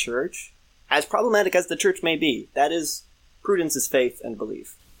in that church, as problematic as the church may be, that is Prudence's faith and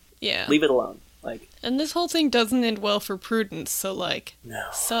belief. Yeah. Leave it alone. Like, and this whole thing doesn't end well for Prudence, so, like,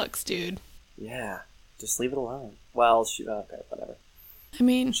 sucks, dude. Yeah. Just leave it alone. Well, okay, whatever. I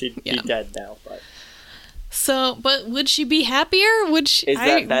mean, she'd be dead now, but... So, but would she be happier? Is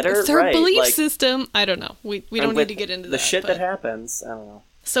that better? It's her belief system. I don't know. We don't need to get into the shit that happens. I don't know.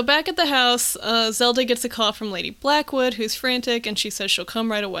 So back at the house, Zelda gets a call from Lady Blackwood, who's frantic, and she says she'll come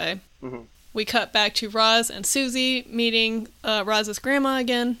right away. We cut back to Roz and Susie meeting Roz's grandma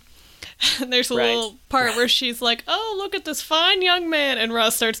again. And there's a little part where she's like, oh, look at this fine young man. And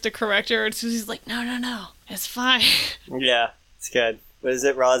Roz starts to correct her, and Susie's like, no, it's fine. Yeah, it's good. What is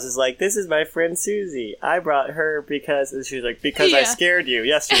it? Roz is like, this is my friend Susie. I brought her because... And she's like, because I scared you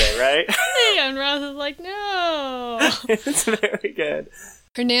yesterday, right? And Roz is like, no. It's very good.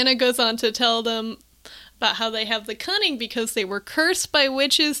 Her Nana goes on to tell them about how they have the cunning because they were cursed by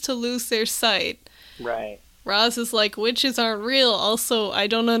witches to lose their sight. Right. Roz is like, witches aren't real. Also, I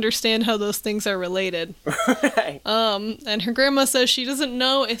don't understand how those things are related. Right. And her grandma says she doesn't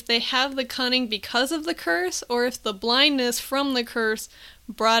know if they have the cunning because of the curse or if the blindness from the curse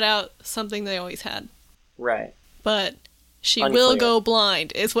brought out something they always had. Right. But she Unclear. will go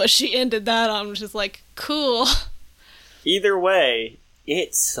blind, is what she ended that on, which is like, cool. Either way,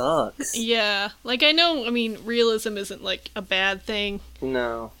 it sucks. Yeah. Like, I know, realism isn't, like, a bad thing.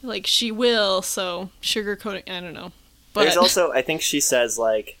 No. Like, she will, so sugarcoating, I don't know. But there's also, I think she says,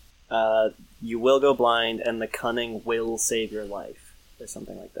 like, you will go blind and the cunning will save your life. Or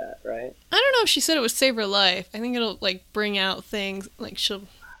something like that, right? I don't know if she said it would save her life. I think it'll, like, bring out things, like,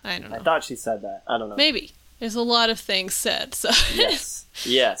 I don't know. I thought she said that. I don't know. Maybe. There's a lot of things said, so Yes.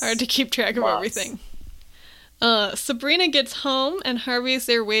 Yes. hard to keep track of everything. Sabrina gets home, and Harvey's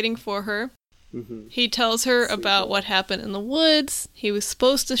there waiting for her. Mm-hmm. He tells her about what happened in the woods. He was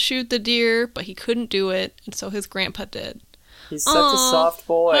supposed to shoot the deer, but he couldn't do it, and so his grandpa did. He's such a soft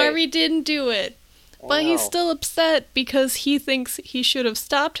boy. Harvey didn't do it. But he's still upset because he thinks he should have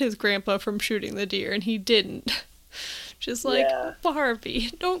stopped his grandpa from shooting the deer, and he didn't. Just like,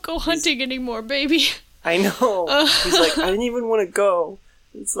 Harvey, don't go hunting anymore, baby. I know. He's like, I didn't even want to go.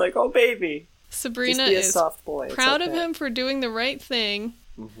 It's like, oh, baby. Sabrina just be a is soft boy. proud of him for doing the right thing.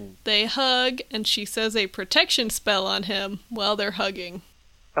 Mm-hmm. They hug, and she says a protection spell on him while they're hugging.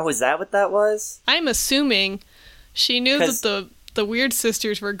 Oh, is that what that was? I'm assuming she knew that the Weird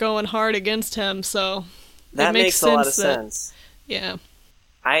Sisters were going hard against him, so that makes a lot of sense. Yeah.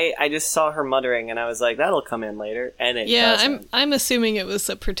 I just saw her muttering, and I was like, that'll come in later, and it doesn't. I'm assuming it was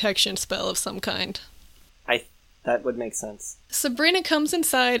a protection spell of some kind. That would make sense. Sabrina comes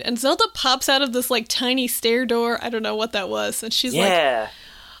inside, and Zelda pops out of this, like, tiny stair door. I don't know what that was. And she's like,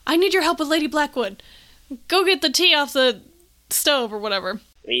 I need your help with Lady Blackwood. Go get the tea off the stove or whatever.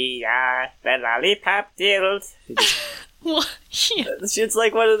 We are the lollipop deals. What? Yeah. It's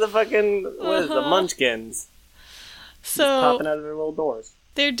like one of the fucking, what is the Munchkins. So, just popping out of their little doors.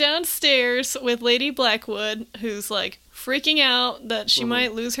 They're downstairs with Lady Blackwood, who's, like, freaking out that she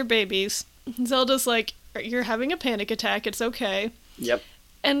might lose her babies. Zelda's like, you're having a panic attack, it's okay. Yep.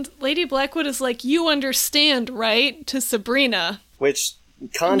 And Lady Blackwood is like, you understand, right? To Sabrina. Which,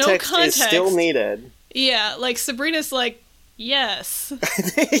 context is still needed. Yeah, like, Sabrina's like, yes.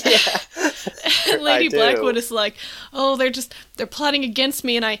 Yeah. And Lady Blackwood is like, oh, they're plotting against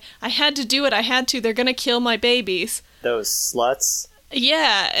me, and I had to do it, I had to, they're gonna kill my babies. Those sluts.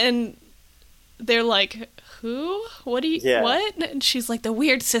 Yeah, and they're like, who? What? And she's like, the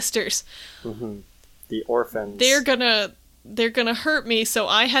Weird Sisters. Mm-hmm. The orphans. They're gonna hurt me, so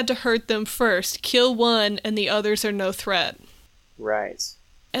I had to hurt them first. Kill one, and the others are no threat. Right.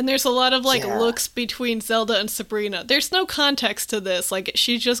 And there's a lot of, like, looks between Zelda and Sabrina. There's no context to this. Like,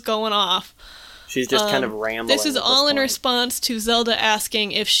 she's just going off. She's just kind of rambling. This is all in response to Zelda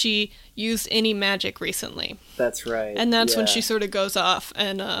asking if she used any magic recently. That's right. And that's when she sort of goes off,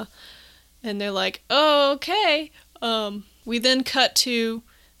 and they're like, oh, okay. We then cut to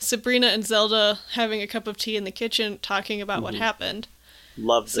Sabrina and Zelda having a cup of tea in the kitchen, talking about what happened.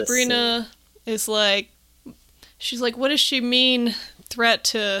 Love this Sabrina is like, she's like, what does she mean, threat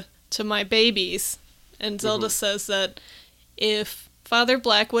to my babies? And Zelda says that if Father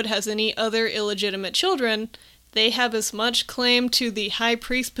Blackwood has any other illegitimate children, they have as much claim to the high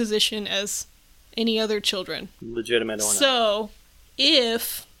priest position as any other children. Legitimate or not. So,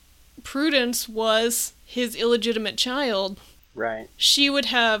 if Prudence was his illegitimate child, right, she would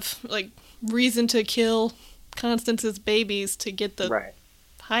have, like, reason to kill Constance's babies to get the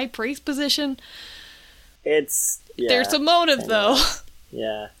high priest position. There's a motive, though.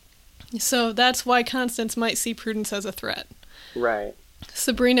 Yeah. So that's why Constance might see Prudence as a threat. Right.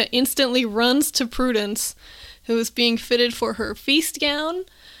 Sabrina instantly runs to Prudence, who is being fitted for her feast gown.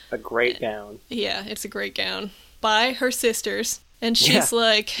 A great gown. Yeah, it's a great gown. By her sisters. And she's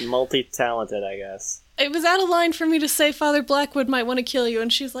like... multi-talented, I guess. It was out of line for me to say Father Blackwood might want to kill you.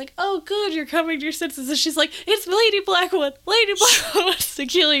 And she's like, oh, good, you're coming to your senses. And she's like, it's Lady Blackwood. Lady Blackwood wants to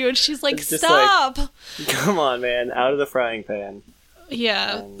kill you. And she's like, stop. Like, come on, man. Out of the frying pan.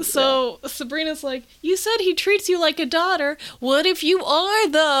 Yeah. So Sabrina's like, you said he treats you like a daughter. What if you are,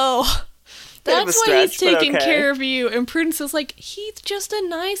 though? That's why he's taking care of you. And Prudence is like, he's just a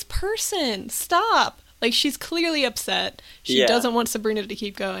nice person. Stop. Like, she's clearly upset. She doesn't want Sabrina to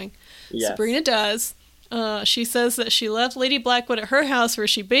keep going. Yes. Sabrina does. She says that she left Lady Blackwood at her house where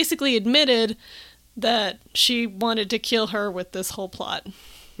she basically admitted that she wanted to kill her with this whole plot.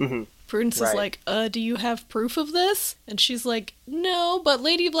 Mm-hmm. Prudence is like, do you have proof of this? And she's like, no, but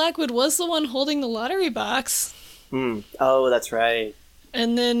Lady Blackwood was the one holding the lottery box. Oh, that's right.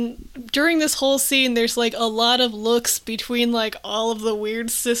 And then during this whole scene, there's, like, a lot of looks between, like, all of the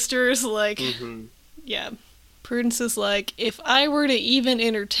weird sisters. Like, yeah. Prudence is like, if I were to even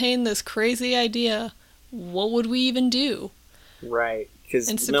entertain this crazy idea, what would we even do? Right.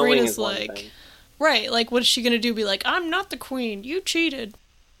 And Sabrina's like, right, like, what is she gonna do? Be like, I'm not the queen, you cheated.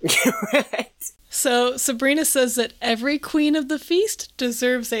 Right. So Sabrina says that every queen of the feast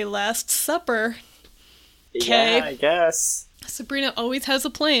deserves a last supper. Yeah, I guess. Sabrina always has a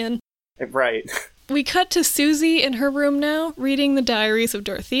plan. Right. We cut to Susie in her room now, reading the diaries of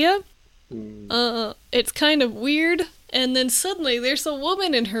Dorothea. It's kind of weird, and then suddenly there's a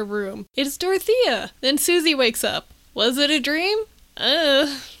woman in her room. It's Dorothea. Then Susie wakes up. Was it a dream?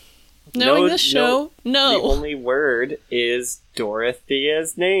 Knowing this show, no. The only word is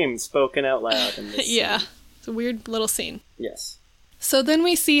Dorothea's name spoken out loud in this Yeah, scene. It's a weird little scene. Yes. So then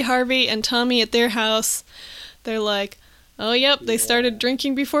we see Harvey and Tommy at their house. They're like, oh yep, they started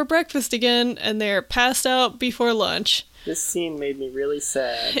drinking before breakfast again, and they're passed out before lunch. This scene made me really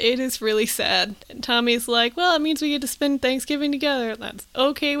sad. It is really sad. And Tommy's like, well, it means we get to spend Thanksgiving together. That's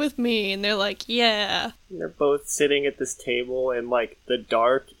okay with me. And they're like, yeah. And they're both sitting at this table in, like, the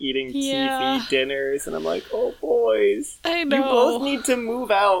dark, eating TV dinners. And I'm like, oh, boys. I know. You both need to move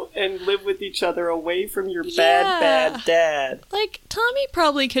out and live with each other away from your bad dad. Like, Tommy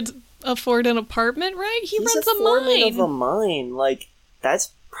probably could afford an apartment, right? He's runs a foreman of a mine. Like,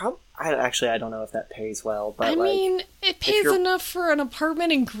 that's probably... I don't know if that pays well, but I mean, it pays enough for an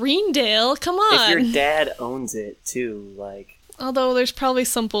apartment in Greendale. Come on. If your dad owns it, too, like... Although there's probably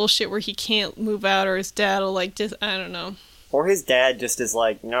some bullshit where he can't move out, or his dad will, like, just... I don't know. Or his dad just is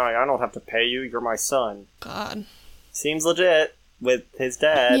like, no, I don't have to pay you, you're my son. God. Seems legit with his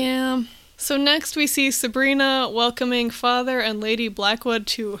dad. Yeah. So next we see Sabrina welcoming Father and Lady Blackwood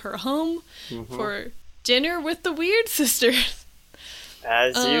to her home for dinner with the Weird Sisters.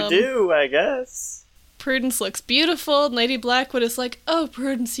 As you do, I guess. Prudence looks beautiful, and Lady Blackwood is like, oh,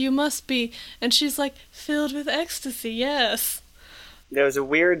 Prudence, you must be. And she's like, filled with ecstasy, yes. There was a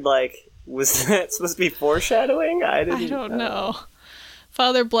weird, like, was that supposed to be foreshadowing? I don't know.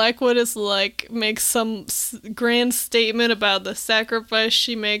 Father Blackwood is like, makes some grand statement about the sacrifice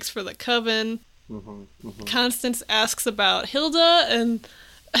she makes for the coven. Constance asks about Hilda, and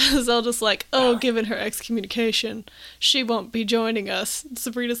Zelda's like, oh, given her excommunication, she won't be joining us. And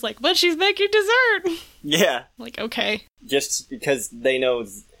Sabrina's like, but she's making dessert! Yeah. Like, okay. Just because they know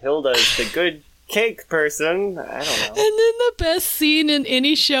Hilda's the good cake person, I don't know. And then the best scene in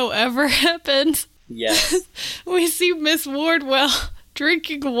any show ever happens. Yes. We see Miss Wardwell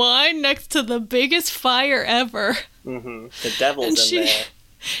drinking wine next to the biggest fire ever. The devil's in there.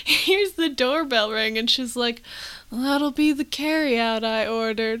 Here's the doorbell ring, and she's like, that'll be the carry-out I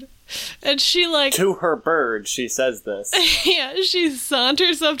ordered. And she, like... To her bird, she says this. Yeah, she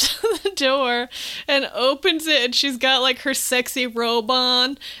saunters up to the door and opens it, and she's got, like, her sexy robe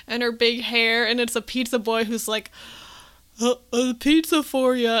on and her big hair, and it's a pizza boy who's like, a pizza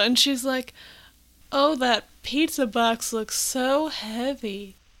for ya. And she's like, oh, that pizza box looks so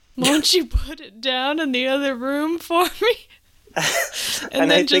heavy. Won't you put it down in the other room for me? And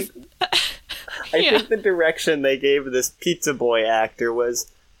then I think the direction they gave this pizza boy actor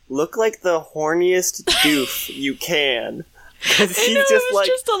was, look like the horniest doof you can. Because he's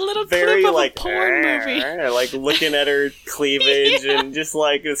just a little very, clip of like, a porn movie. Like, looking at her cleavage and just,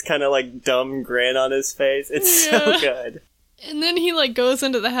 like, this kind of, like, dumb grin on his face. It's so good. And then he, like, goes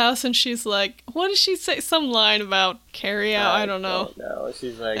into the house and she's like, what does she say? Some line about carry out, I don't know.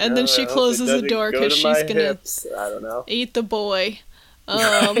 She's like, and then she closes the door because she's gonna eat the boy.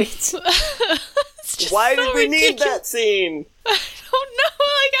 Right. Why did we need that scene? I don't know.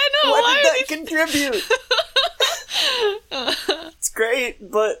 Like, I know. Why did that contribute? It's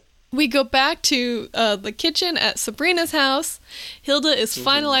great, but... We go back to the kitchen at Sabrina's house. Hilda is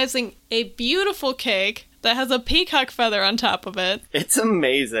finalizing a beautiful cake that has a peacock feather on top of it. It's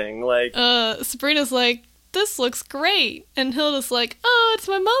amazing. Like, Sabrina's like, this looks great. And Hilda's like, oh, it's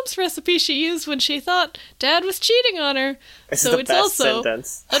my mom's recipe she used when she thought Dad was cheating on her. So it's also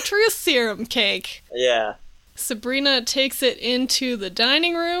a truth serum cake. Yeah. Sabrina takes it into the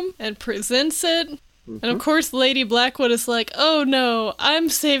dining room and presents it. And of course, Lady Blackwood is like, oh no, I'm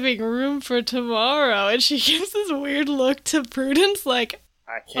saving room for tomorrow. And she gives this weird look to Prudence like,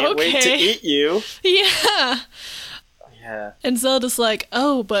 I can't wait to eat you. Yeah. Yeah. And Zelda's like,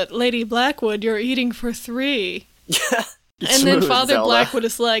 oh, but Lady Blackwood, you're eating for 3. Yeah. And then Father Zelda. Blackwood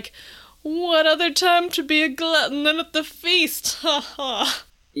is like, what other time to be a glutton than at the feast? Ha ha.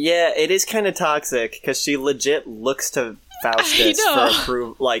 Yeah, it is kind of toxic, because she legit looks to Faustus for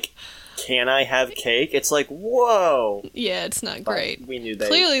approval. Like, can I have cake? It's like, whoa! Yeah, it's not great. We knew that.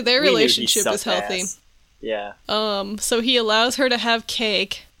 Clearly their relationship is healthy. Ass. Yeah. So he allows her to have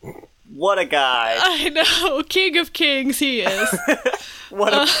cake. What a guy. I know, king of kings he is.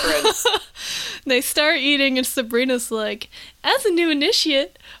 What a prince. They start eating and Sabrina's like, as a new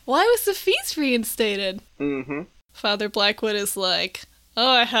initiate, why was the feast reinstated? Mm-hmm. Father Blackwood is like,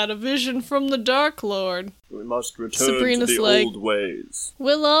 oh, I had a vision from the Dark Lord. We must return Sabrina's to the old ways.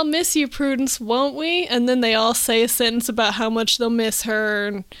 We'll all miss you, Prudence, won't we? And then they all say a sentence about how much they'll miss her,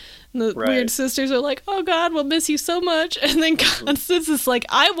 and the weird sisters are like, oh God, we'll miss you so much. And then Constance is like,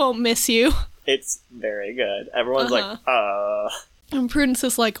 I won't miss you. It's very good. Everyone's like, And Prudence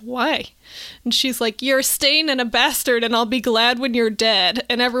is like, why? And she's like, you're a stain and a bastard, and I'll be glad when you're dead.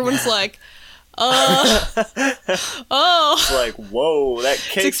 And everyone's like, It's like, whoa, that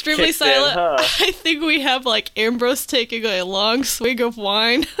cake. It's extremely silent. In, huh? I think we have like Ambrose taking a long swig of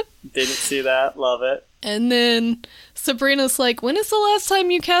wine. Didn't see that. Love it. And then Sabrina's like, when is the last time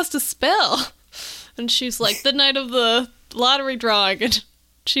you cast a spell? And she's like, the night of the lottery drawing. And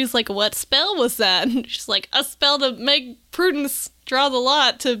she's like, what spell was that? And she's like, a spell to make Prudence draw the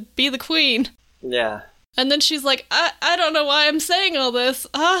lot to be the queen. Yeah. And then she's like, I don't know why I'm saying all this.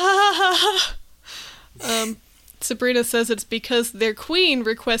 Sabrina says it's because their queen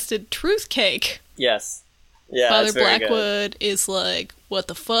requested truth cake. Yes. Yeah, Father Blackwood is like, what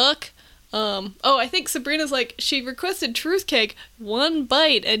the fuck? I think Sabrina's like, she requested truth cake, 1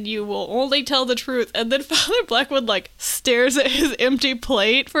 bite, and you will only tell the truth. And then Father Blackwood, like, stares at his empty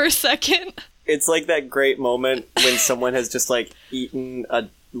plate for a second. It's like that great moment when someone has just, like, eaten a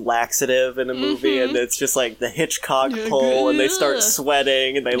laxative in a movie, and it's just, like, the Hitchcock pull, and they start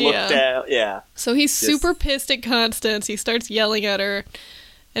sweating, and they look down. Yeah. So he's super pissed at Constance. He starts yelling at her,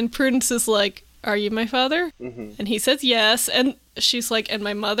 and Prudence is like, are you my father? Mm-hmm. And he says yes, and she's like, and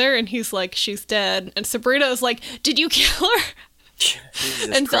my mother? And he's like, she's dead. And Sabrina is like, did you kill her?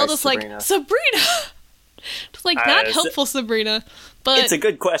 And Zelda's like, Sabrina! It's like, not helpful, Sabrina. But it's a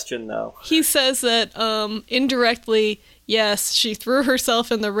good question, though. He says that, indirectly, yes, she threw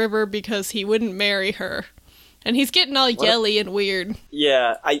herself in the river because he wouldn't marry her. And he's getting all yelly and weird.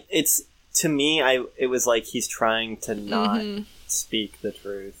 Yeah, to me, it was like he's trying to not speak the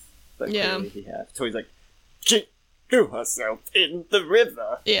truth. But clearly he has. So he's like, she threw herself in the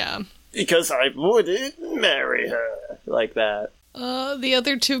river. Yeah. Because I wouldn't marry her. Like that. The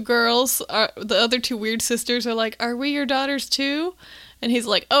other two weird sisters are like, are we your daughters too? And he's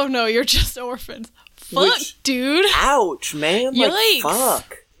like, oh no, you're just orphans. Fuck, dude. Ouch, man. Yikes. Like,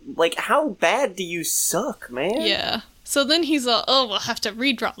 fuck. Like, how bad do you suck, man? Yeah. So then he's all, we'll have to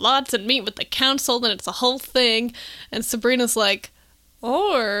redraw lots and meet with the council, then it's a whole thing. And Sabrina's like,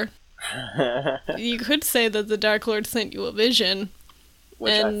 or you could say that the Dark Lord sent you a vision.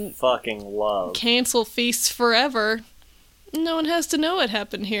 Which I fucking love. Cancel feasts forever. No one has to know what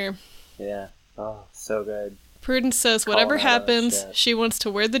happened here. Yeah. Oh, so good. Prudence says whatever happens, she wants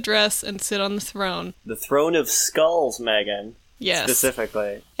to wear the dress and sit on the throne. The throne of skulls, Megan. Yes.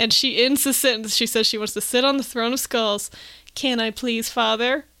 Specifically. And she ends the sentence. She says she wants to sit on the throne of skulls. Can I please,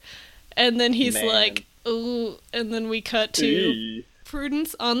 Father? And then he's like, ooh. And then we cut to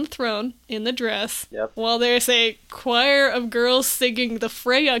Prudence on the throne in the dress. Yep. While there's a choir of girls singing the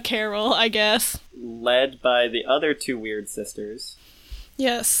Freya carol, I guess. Led by the other two weird sisters.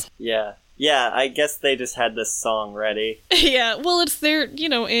 Yes. Yeah. Yeah, I guess they just had this song ready. Yeah, well, it's their,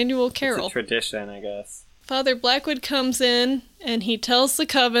 annual carol. It's a tradition, I guess. Father Blackwood comes in, and he tells the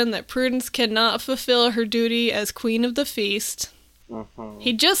coven that Prudence cannot fulfill her duty as queen of the feast. Mm-hmm.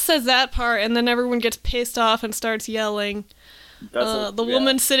 He just says that part, and then everyone gets pissed off and starts yelling. The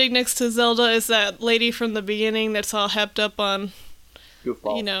woman sitting next to Zelda is that lady from the beginning that's all hepped up on...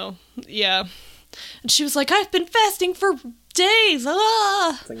 Goofball. Yeah. And she was like, I've been fasting for days!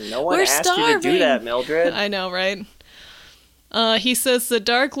 It's like, no one asked starving. you to do that, Mildred. I know, right? He says the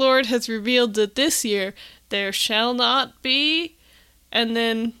Dark Lord has revealed that this year there shall not be... And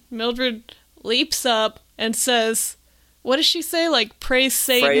then Mildred leaps up and says... What does she say? Like, praise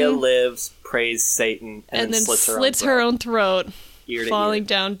Satan? Freya lives, praise Satan, and then slits her own throat, falling ear.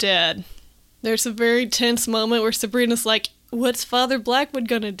 down dead. There's a very tense moment where Sabrina's like, what's Father Blackwood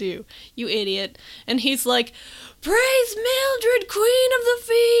gonna do? You idiot. And he's like, praise Mildred, queen of the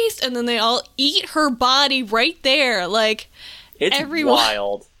feast! And then they all eat her body right there. Like, it's everyone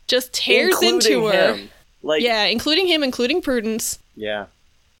wild. Just tears into her. Him. Like, yeah, including him, including Prudence. Yeah.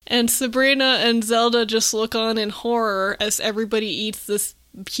 And Sabrina and Zelda just look on in horror as everybody eats this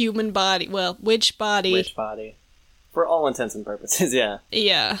human body. Well, witch body. Witch body. For all intents and purposes, yeah.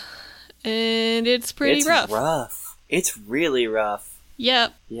 Yeah. And it's pretty rough. It's rough. It's really rough.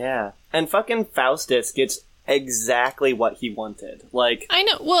 Yep. Yeah. And fucking Faustus gets exactly what he wanted. Like, I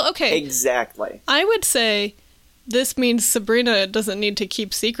know. Well, okay. Exactly. I would say this means Sabrina doesn't need to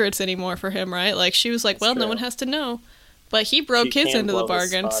keep secrets anymore for him, right? Like, she was like, That's well, true. No one has to know. But he broke his into the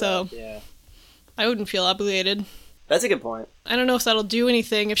bargain, so yeah. I wouldn't feel obligated. That's a good point. I don't know if that'll do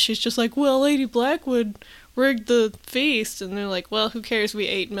anything if she's just like, well, Lady Blackwood rigged the feast, and they're like, well, who cares, we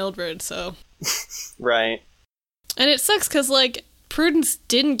ate Mildred, so. Right. And it sucks because, like, Prudence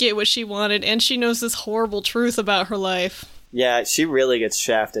didn't get what she wanted, and she knows this horrible truth about her life. Yeah, she really gets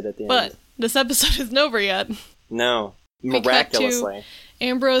shafted at the end. But this episode isn't over yet. No. Miraculously. We cut to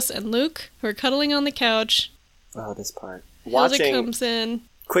Ambrose and Luke, who are cuddling on the couch. Oh, this part. Hilda comes in.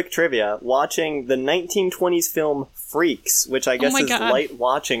 Quick trivia. Watching the 1920s film Freaks, which I guess is light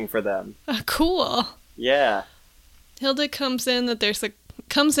watching for them. Cool. Yeah. Hilda comes in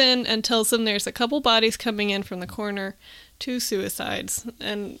and tells them there's a couple bodies coming in from the corner, 2 suicides.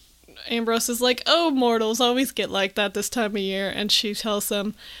 And Ambrose is like, oh, mortals always get like that this time of year. And she tells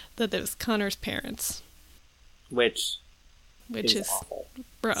them that it was Connor's parents. Which is awful.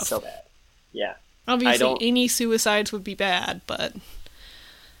 Rough. So bad. Yeah. Obviously, any suicides would be bad, but...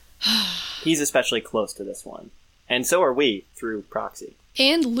 He's especially close to this one. And so are we, through proxy.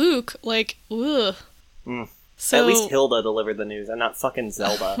 And Luke, like, ugh. So, at least Hilda delivered the news, and not fucking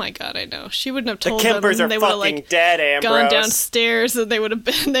Zelda. Oh my god, I know. She wouldn't have told them. The Kempers are they fucking like, dead, Ambrose. Gone downstairs and they would have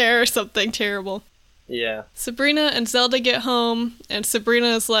been there or something terrible. Yeah. Sabrina and Zelda get home, and Sabrina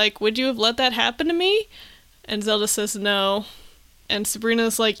is like, would you have let that happen to me? And Zelda says no. And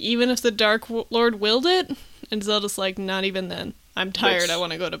Sabrina's like, even if the Dark Lord willed it? And Zelda's like, not even then. I'm tired, I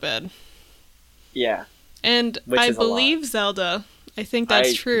want to go to bed. Yeah. And I believe Zelda. I think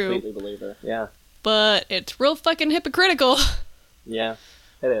that's true. I completely believe her, yeah. But it's real fucking hypocritical. Yeah,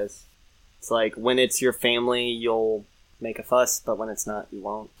 it is. It's like, when it's your family, you'll make a fuss, but when it's not, you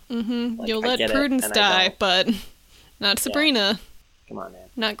won't. Mm-hmm. Like, you'll let Prudence die, but not Sabrina. Yeah. Come on, man.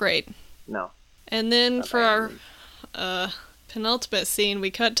 Not great. No. And then not for our penultimate scene, we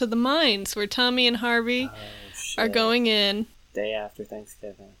cut to the mines, where Tommy and Harvey are going in. Day after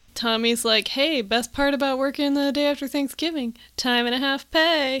Thanksgiving. Tommy's like, hey, best part about working the day after Thanksgiving, 1.5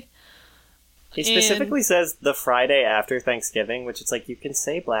 pay. He specifically says the Friday after Thanksgiving, which it's like, you can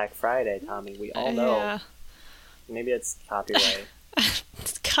say Black Friday, Tommy. We all know. Yeah. Maybe it's copyright.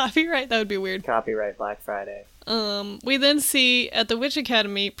 It's copyright? That would be weird. Copyright Black Friday. We then see, at the Witch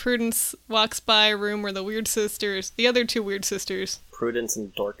Academy, Prudence walks by a room where the other 2 weird sisters. Prudence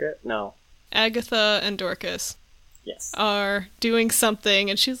and Dorcas? No. Agatha and Dorcas. Yes. Are doing something,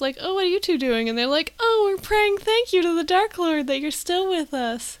 and she's like, oh, what are you 2 doing? And they're like, oh, we're praying thank you to the Dark Lord that you're still with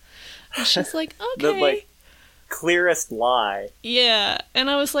us. And she's like, okay. The, like, clearest lie. Yeah, and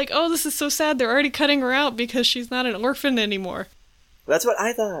I was like, oh, this is so sad. They're already cutting her out because she's not an orphan anymore. That's what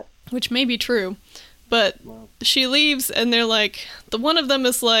I thought. Which may be true. But she leaves, and they're like, the one of them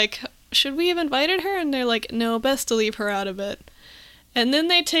is like, should we have invited her? And they're like, no, best to leave her out of it. And then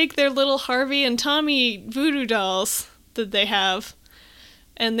they take their little Harvey and Tommy voodoo dolls that they have,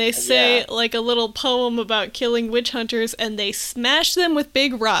 and they say, like, a little poem about killing witch hunters, and they smash them with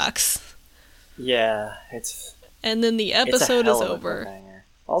big rocks. Yeah, and then the episode is over.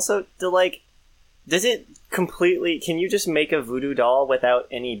 Also, does it completely... Can you just make a voodoo doll without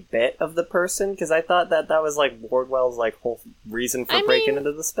any bit of the person? Because I thought that was, like, Wardwell's, like, whole reason for breaking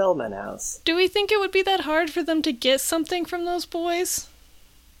into the Spellman house. Do we think it would be that hard for them to get something from those boys?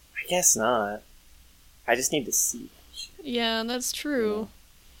 I guess not. I just need to see that. Yeah, that's true. Yeah.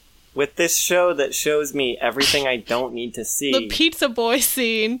 With this show that shows me everything I don't need to see. The pizza boy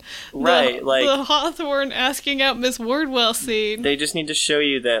scene. Right, the Hawthorne asking out Miss Wardwell scene. They just need to show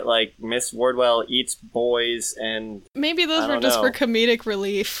you that, like, Miss Wardwell eats boys and... Maybe those were just for comedic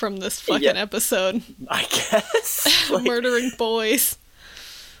relief from this fucking episode. I guess. Like, murdering boys.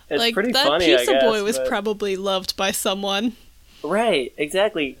 It's like, pretty that funny, pizza I guess, boy was probably loved by someone. Right,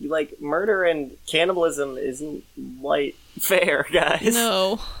 exactly. Like, murder and cannibalism isn't light fare, guys.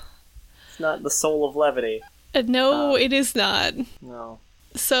 No. It's not the soul of levity. No, it is not. No.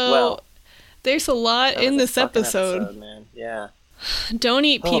 So, there's a lot in this episode. Man. Yeah. Don't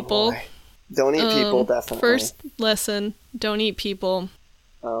eat people. Boy. Don't eat people, definitely. First lesson, don't eat people.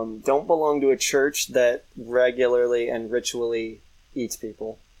 Don't belong to a church that regularly and ritually eats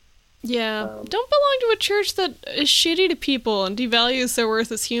people. Yeah. Don't belong to a church that is shitty to people and devalues their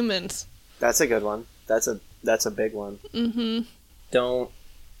worth as humans. That's a good one. That's a big one. Mm-hmm. Don't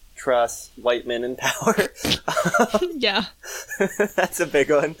trust white men in power. Yeah. That's a big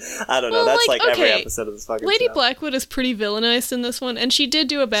one. I don't know. That's every episode of this fucking Lady show. Blackwood is pretty villainized in this one, and she did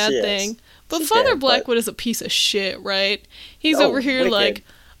do a bad thing. But Father Blackwood is a piece of shit, right? He's over here wicked.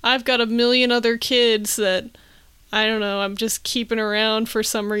 I've got 1 million other kids that, I don't know, I'm just keeping around for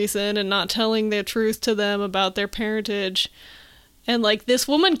some reason and not telling the truth to them about their parentage. And, this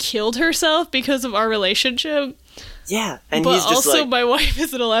woman killed herself because of our relationship. Yeah, and but he's just also my wife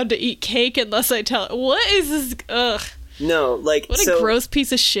isn't allowed to eat cake unless I tell her. What is this? Ugh. No, what a gross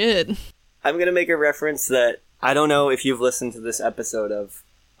piece of shit. I'm going to make a reference that I don't know if you've listened to this episode of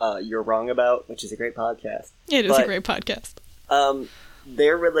You're Wrong About, which is a great podcast. It is a great podcast.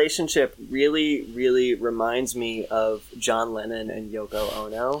 Their relationship really, really reminds me of John Lennon and Yoko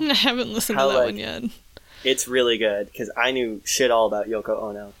Ono. I haven't listened to that one yet. It's really good, because I knew shit all about Yoko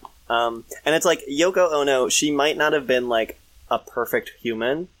Ono. And it's Yoko Ono, she might not have been, a perfect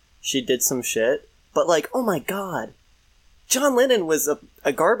human. She did some shit. But, oh my god. John Lennon was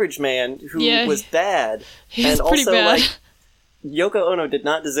a garbage man who was bad. He was pretty bad. Yoko Ono did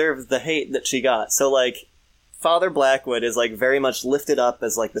not deserve the hate that she got. So, Father Blackwood is, very much lifted up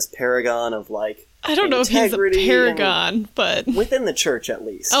as, this paragon of, I don't know if he's a paragon, but... Within the church, at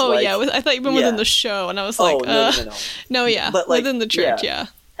least. Oh, I thought you meant within the show, and I was like, no. No, yeah, but, within the church, yeah.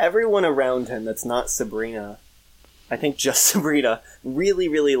 Everyone around him that's not Sabrina, I think just Sabrina, really,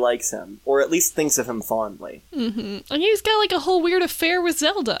 really likes him, or at least thinks of him fondly. Mm-hmm. And he's got, a whole weird affair with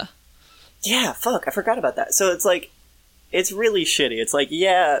Zelda. Yeah, fuck, I forgot about that. So it's, it's really shitty. It's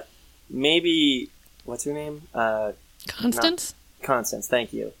maybe... What's her name? Constance? Constance,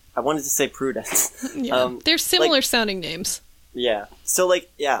 thank you. I wanted to say Prudence. Yeah, they're similar sounding names. Yeah. So,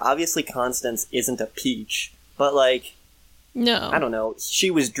 obviously Constance isn't a peach, but, no. I don't know.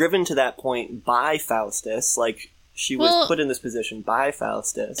 She was driven to that point by Faustus. She was put in this position by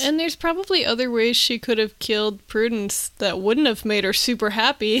Faustus. And there's probably other ways she could have killed Prudence that wouldn't have made her super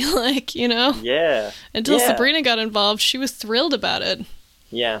happy, Yeah. Until Sabrina got involved, she was thrilled about it.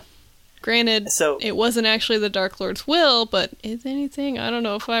 Yeah. Granted, it wasn't actually the Dark Lord's will, but if anything, I don't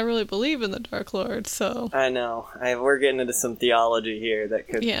know if I really believe in the Dark Lord, so... I know. We're getting into some theology here that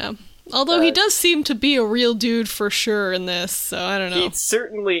could... Yeah. Although he does seem to be a real dude for sure in this, so I don't know. He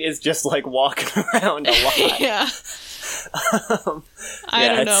certainly is just, walking around a lot. Yeah. I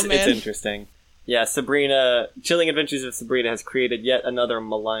don't know, man. It's interesting. Yeah, Sabrina... Chilling Adventures of Sabrina has created yet another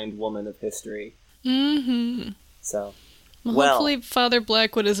maligned woman of history. Mm-hmm. So... Well, hopefully Father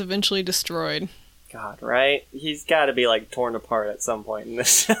Blackwood is eventually destroyed. God, right? He's got to be, torn apart at some point in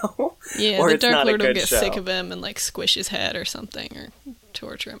this show. Yeah, or the Dark Lord will get sick of him and, squish his head or something, or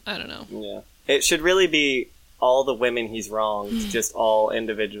torture him. I don't know. Yeah. It should really be all the women he's wronged, just all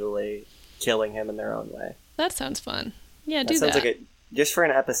individually killing him in their own way. That sounds fun. Yeah, do that. Sounds like just for an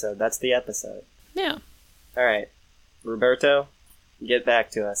episode. That's the episode. Yeah. All right. Roberto, get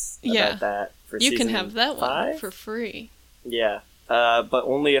back to us about that for you season can have that 5? One for free. Yeah, but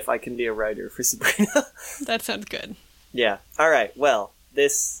only if I can be a writer for Sabrina. That sounds good. Yeah. All right. Well,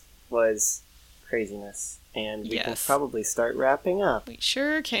 this was craziness, and we can probably start wrapping up. We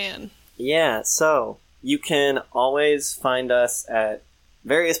sure can. Yeah, so you can always find us at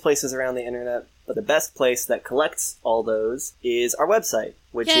various places around the internet, but the best place that collects all those is our website,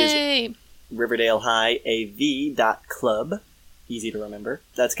 which is riverdalehighav.club. Easy to remember.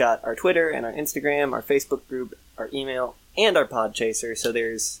 That's got our Twitter and our Instagram, our Facebook group, our email, and our Podchaser, so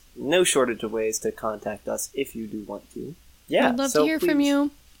there's no shortage of ways to contact us if you do want to. Yeah, I'd love to hear from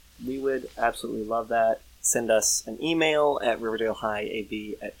you. We would absolutely love that. Send us an email at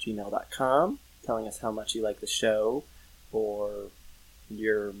riverdalehighav@gmail.com telling us how much you like the show, or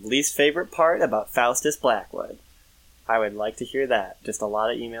your least favorite part about Faustus Blackwood. I would like to hear that. Just a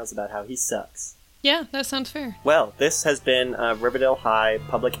lot of emails about how he sucks. Yeah, that sounds fair. Well, this has been Riverdale High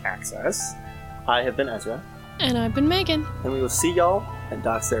Public Access. I have been Ezra. And I've been Megan. And we will see y'all at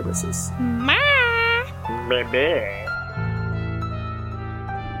Doc Services. Bye! Bye-bye.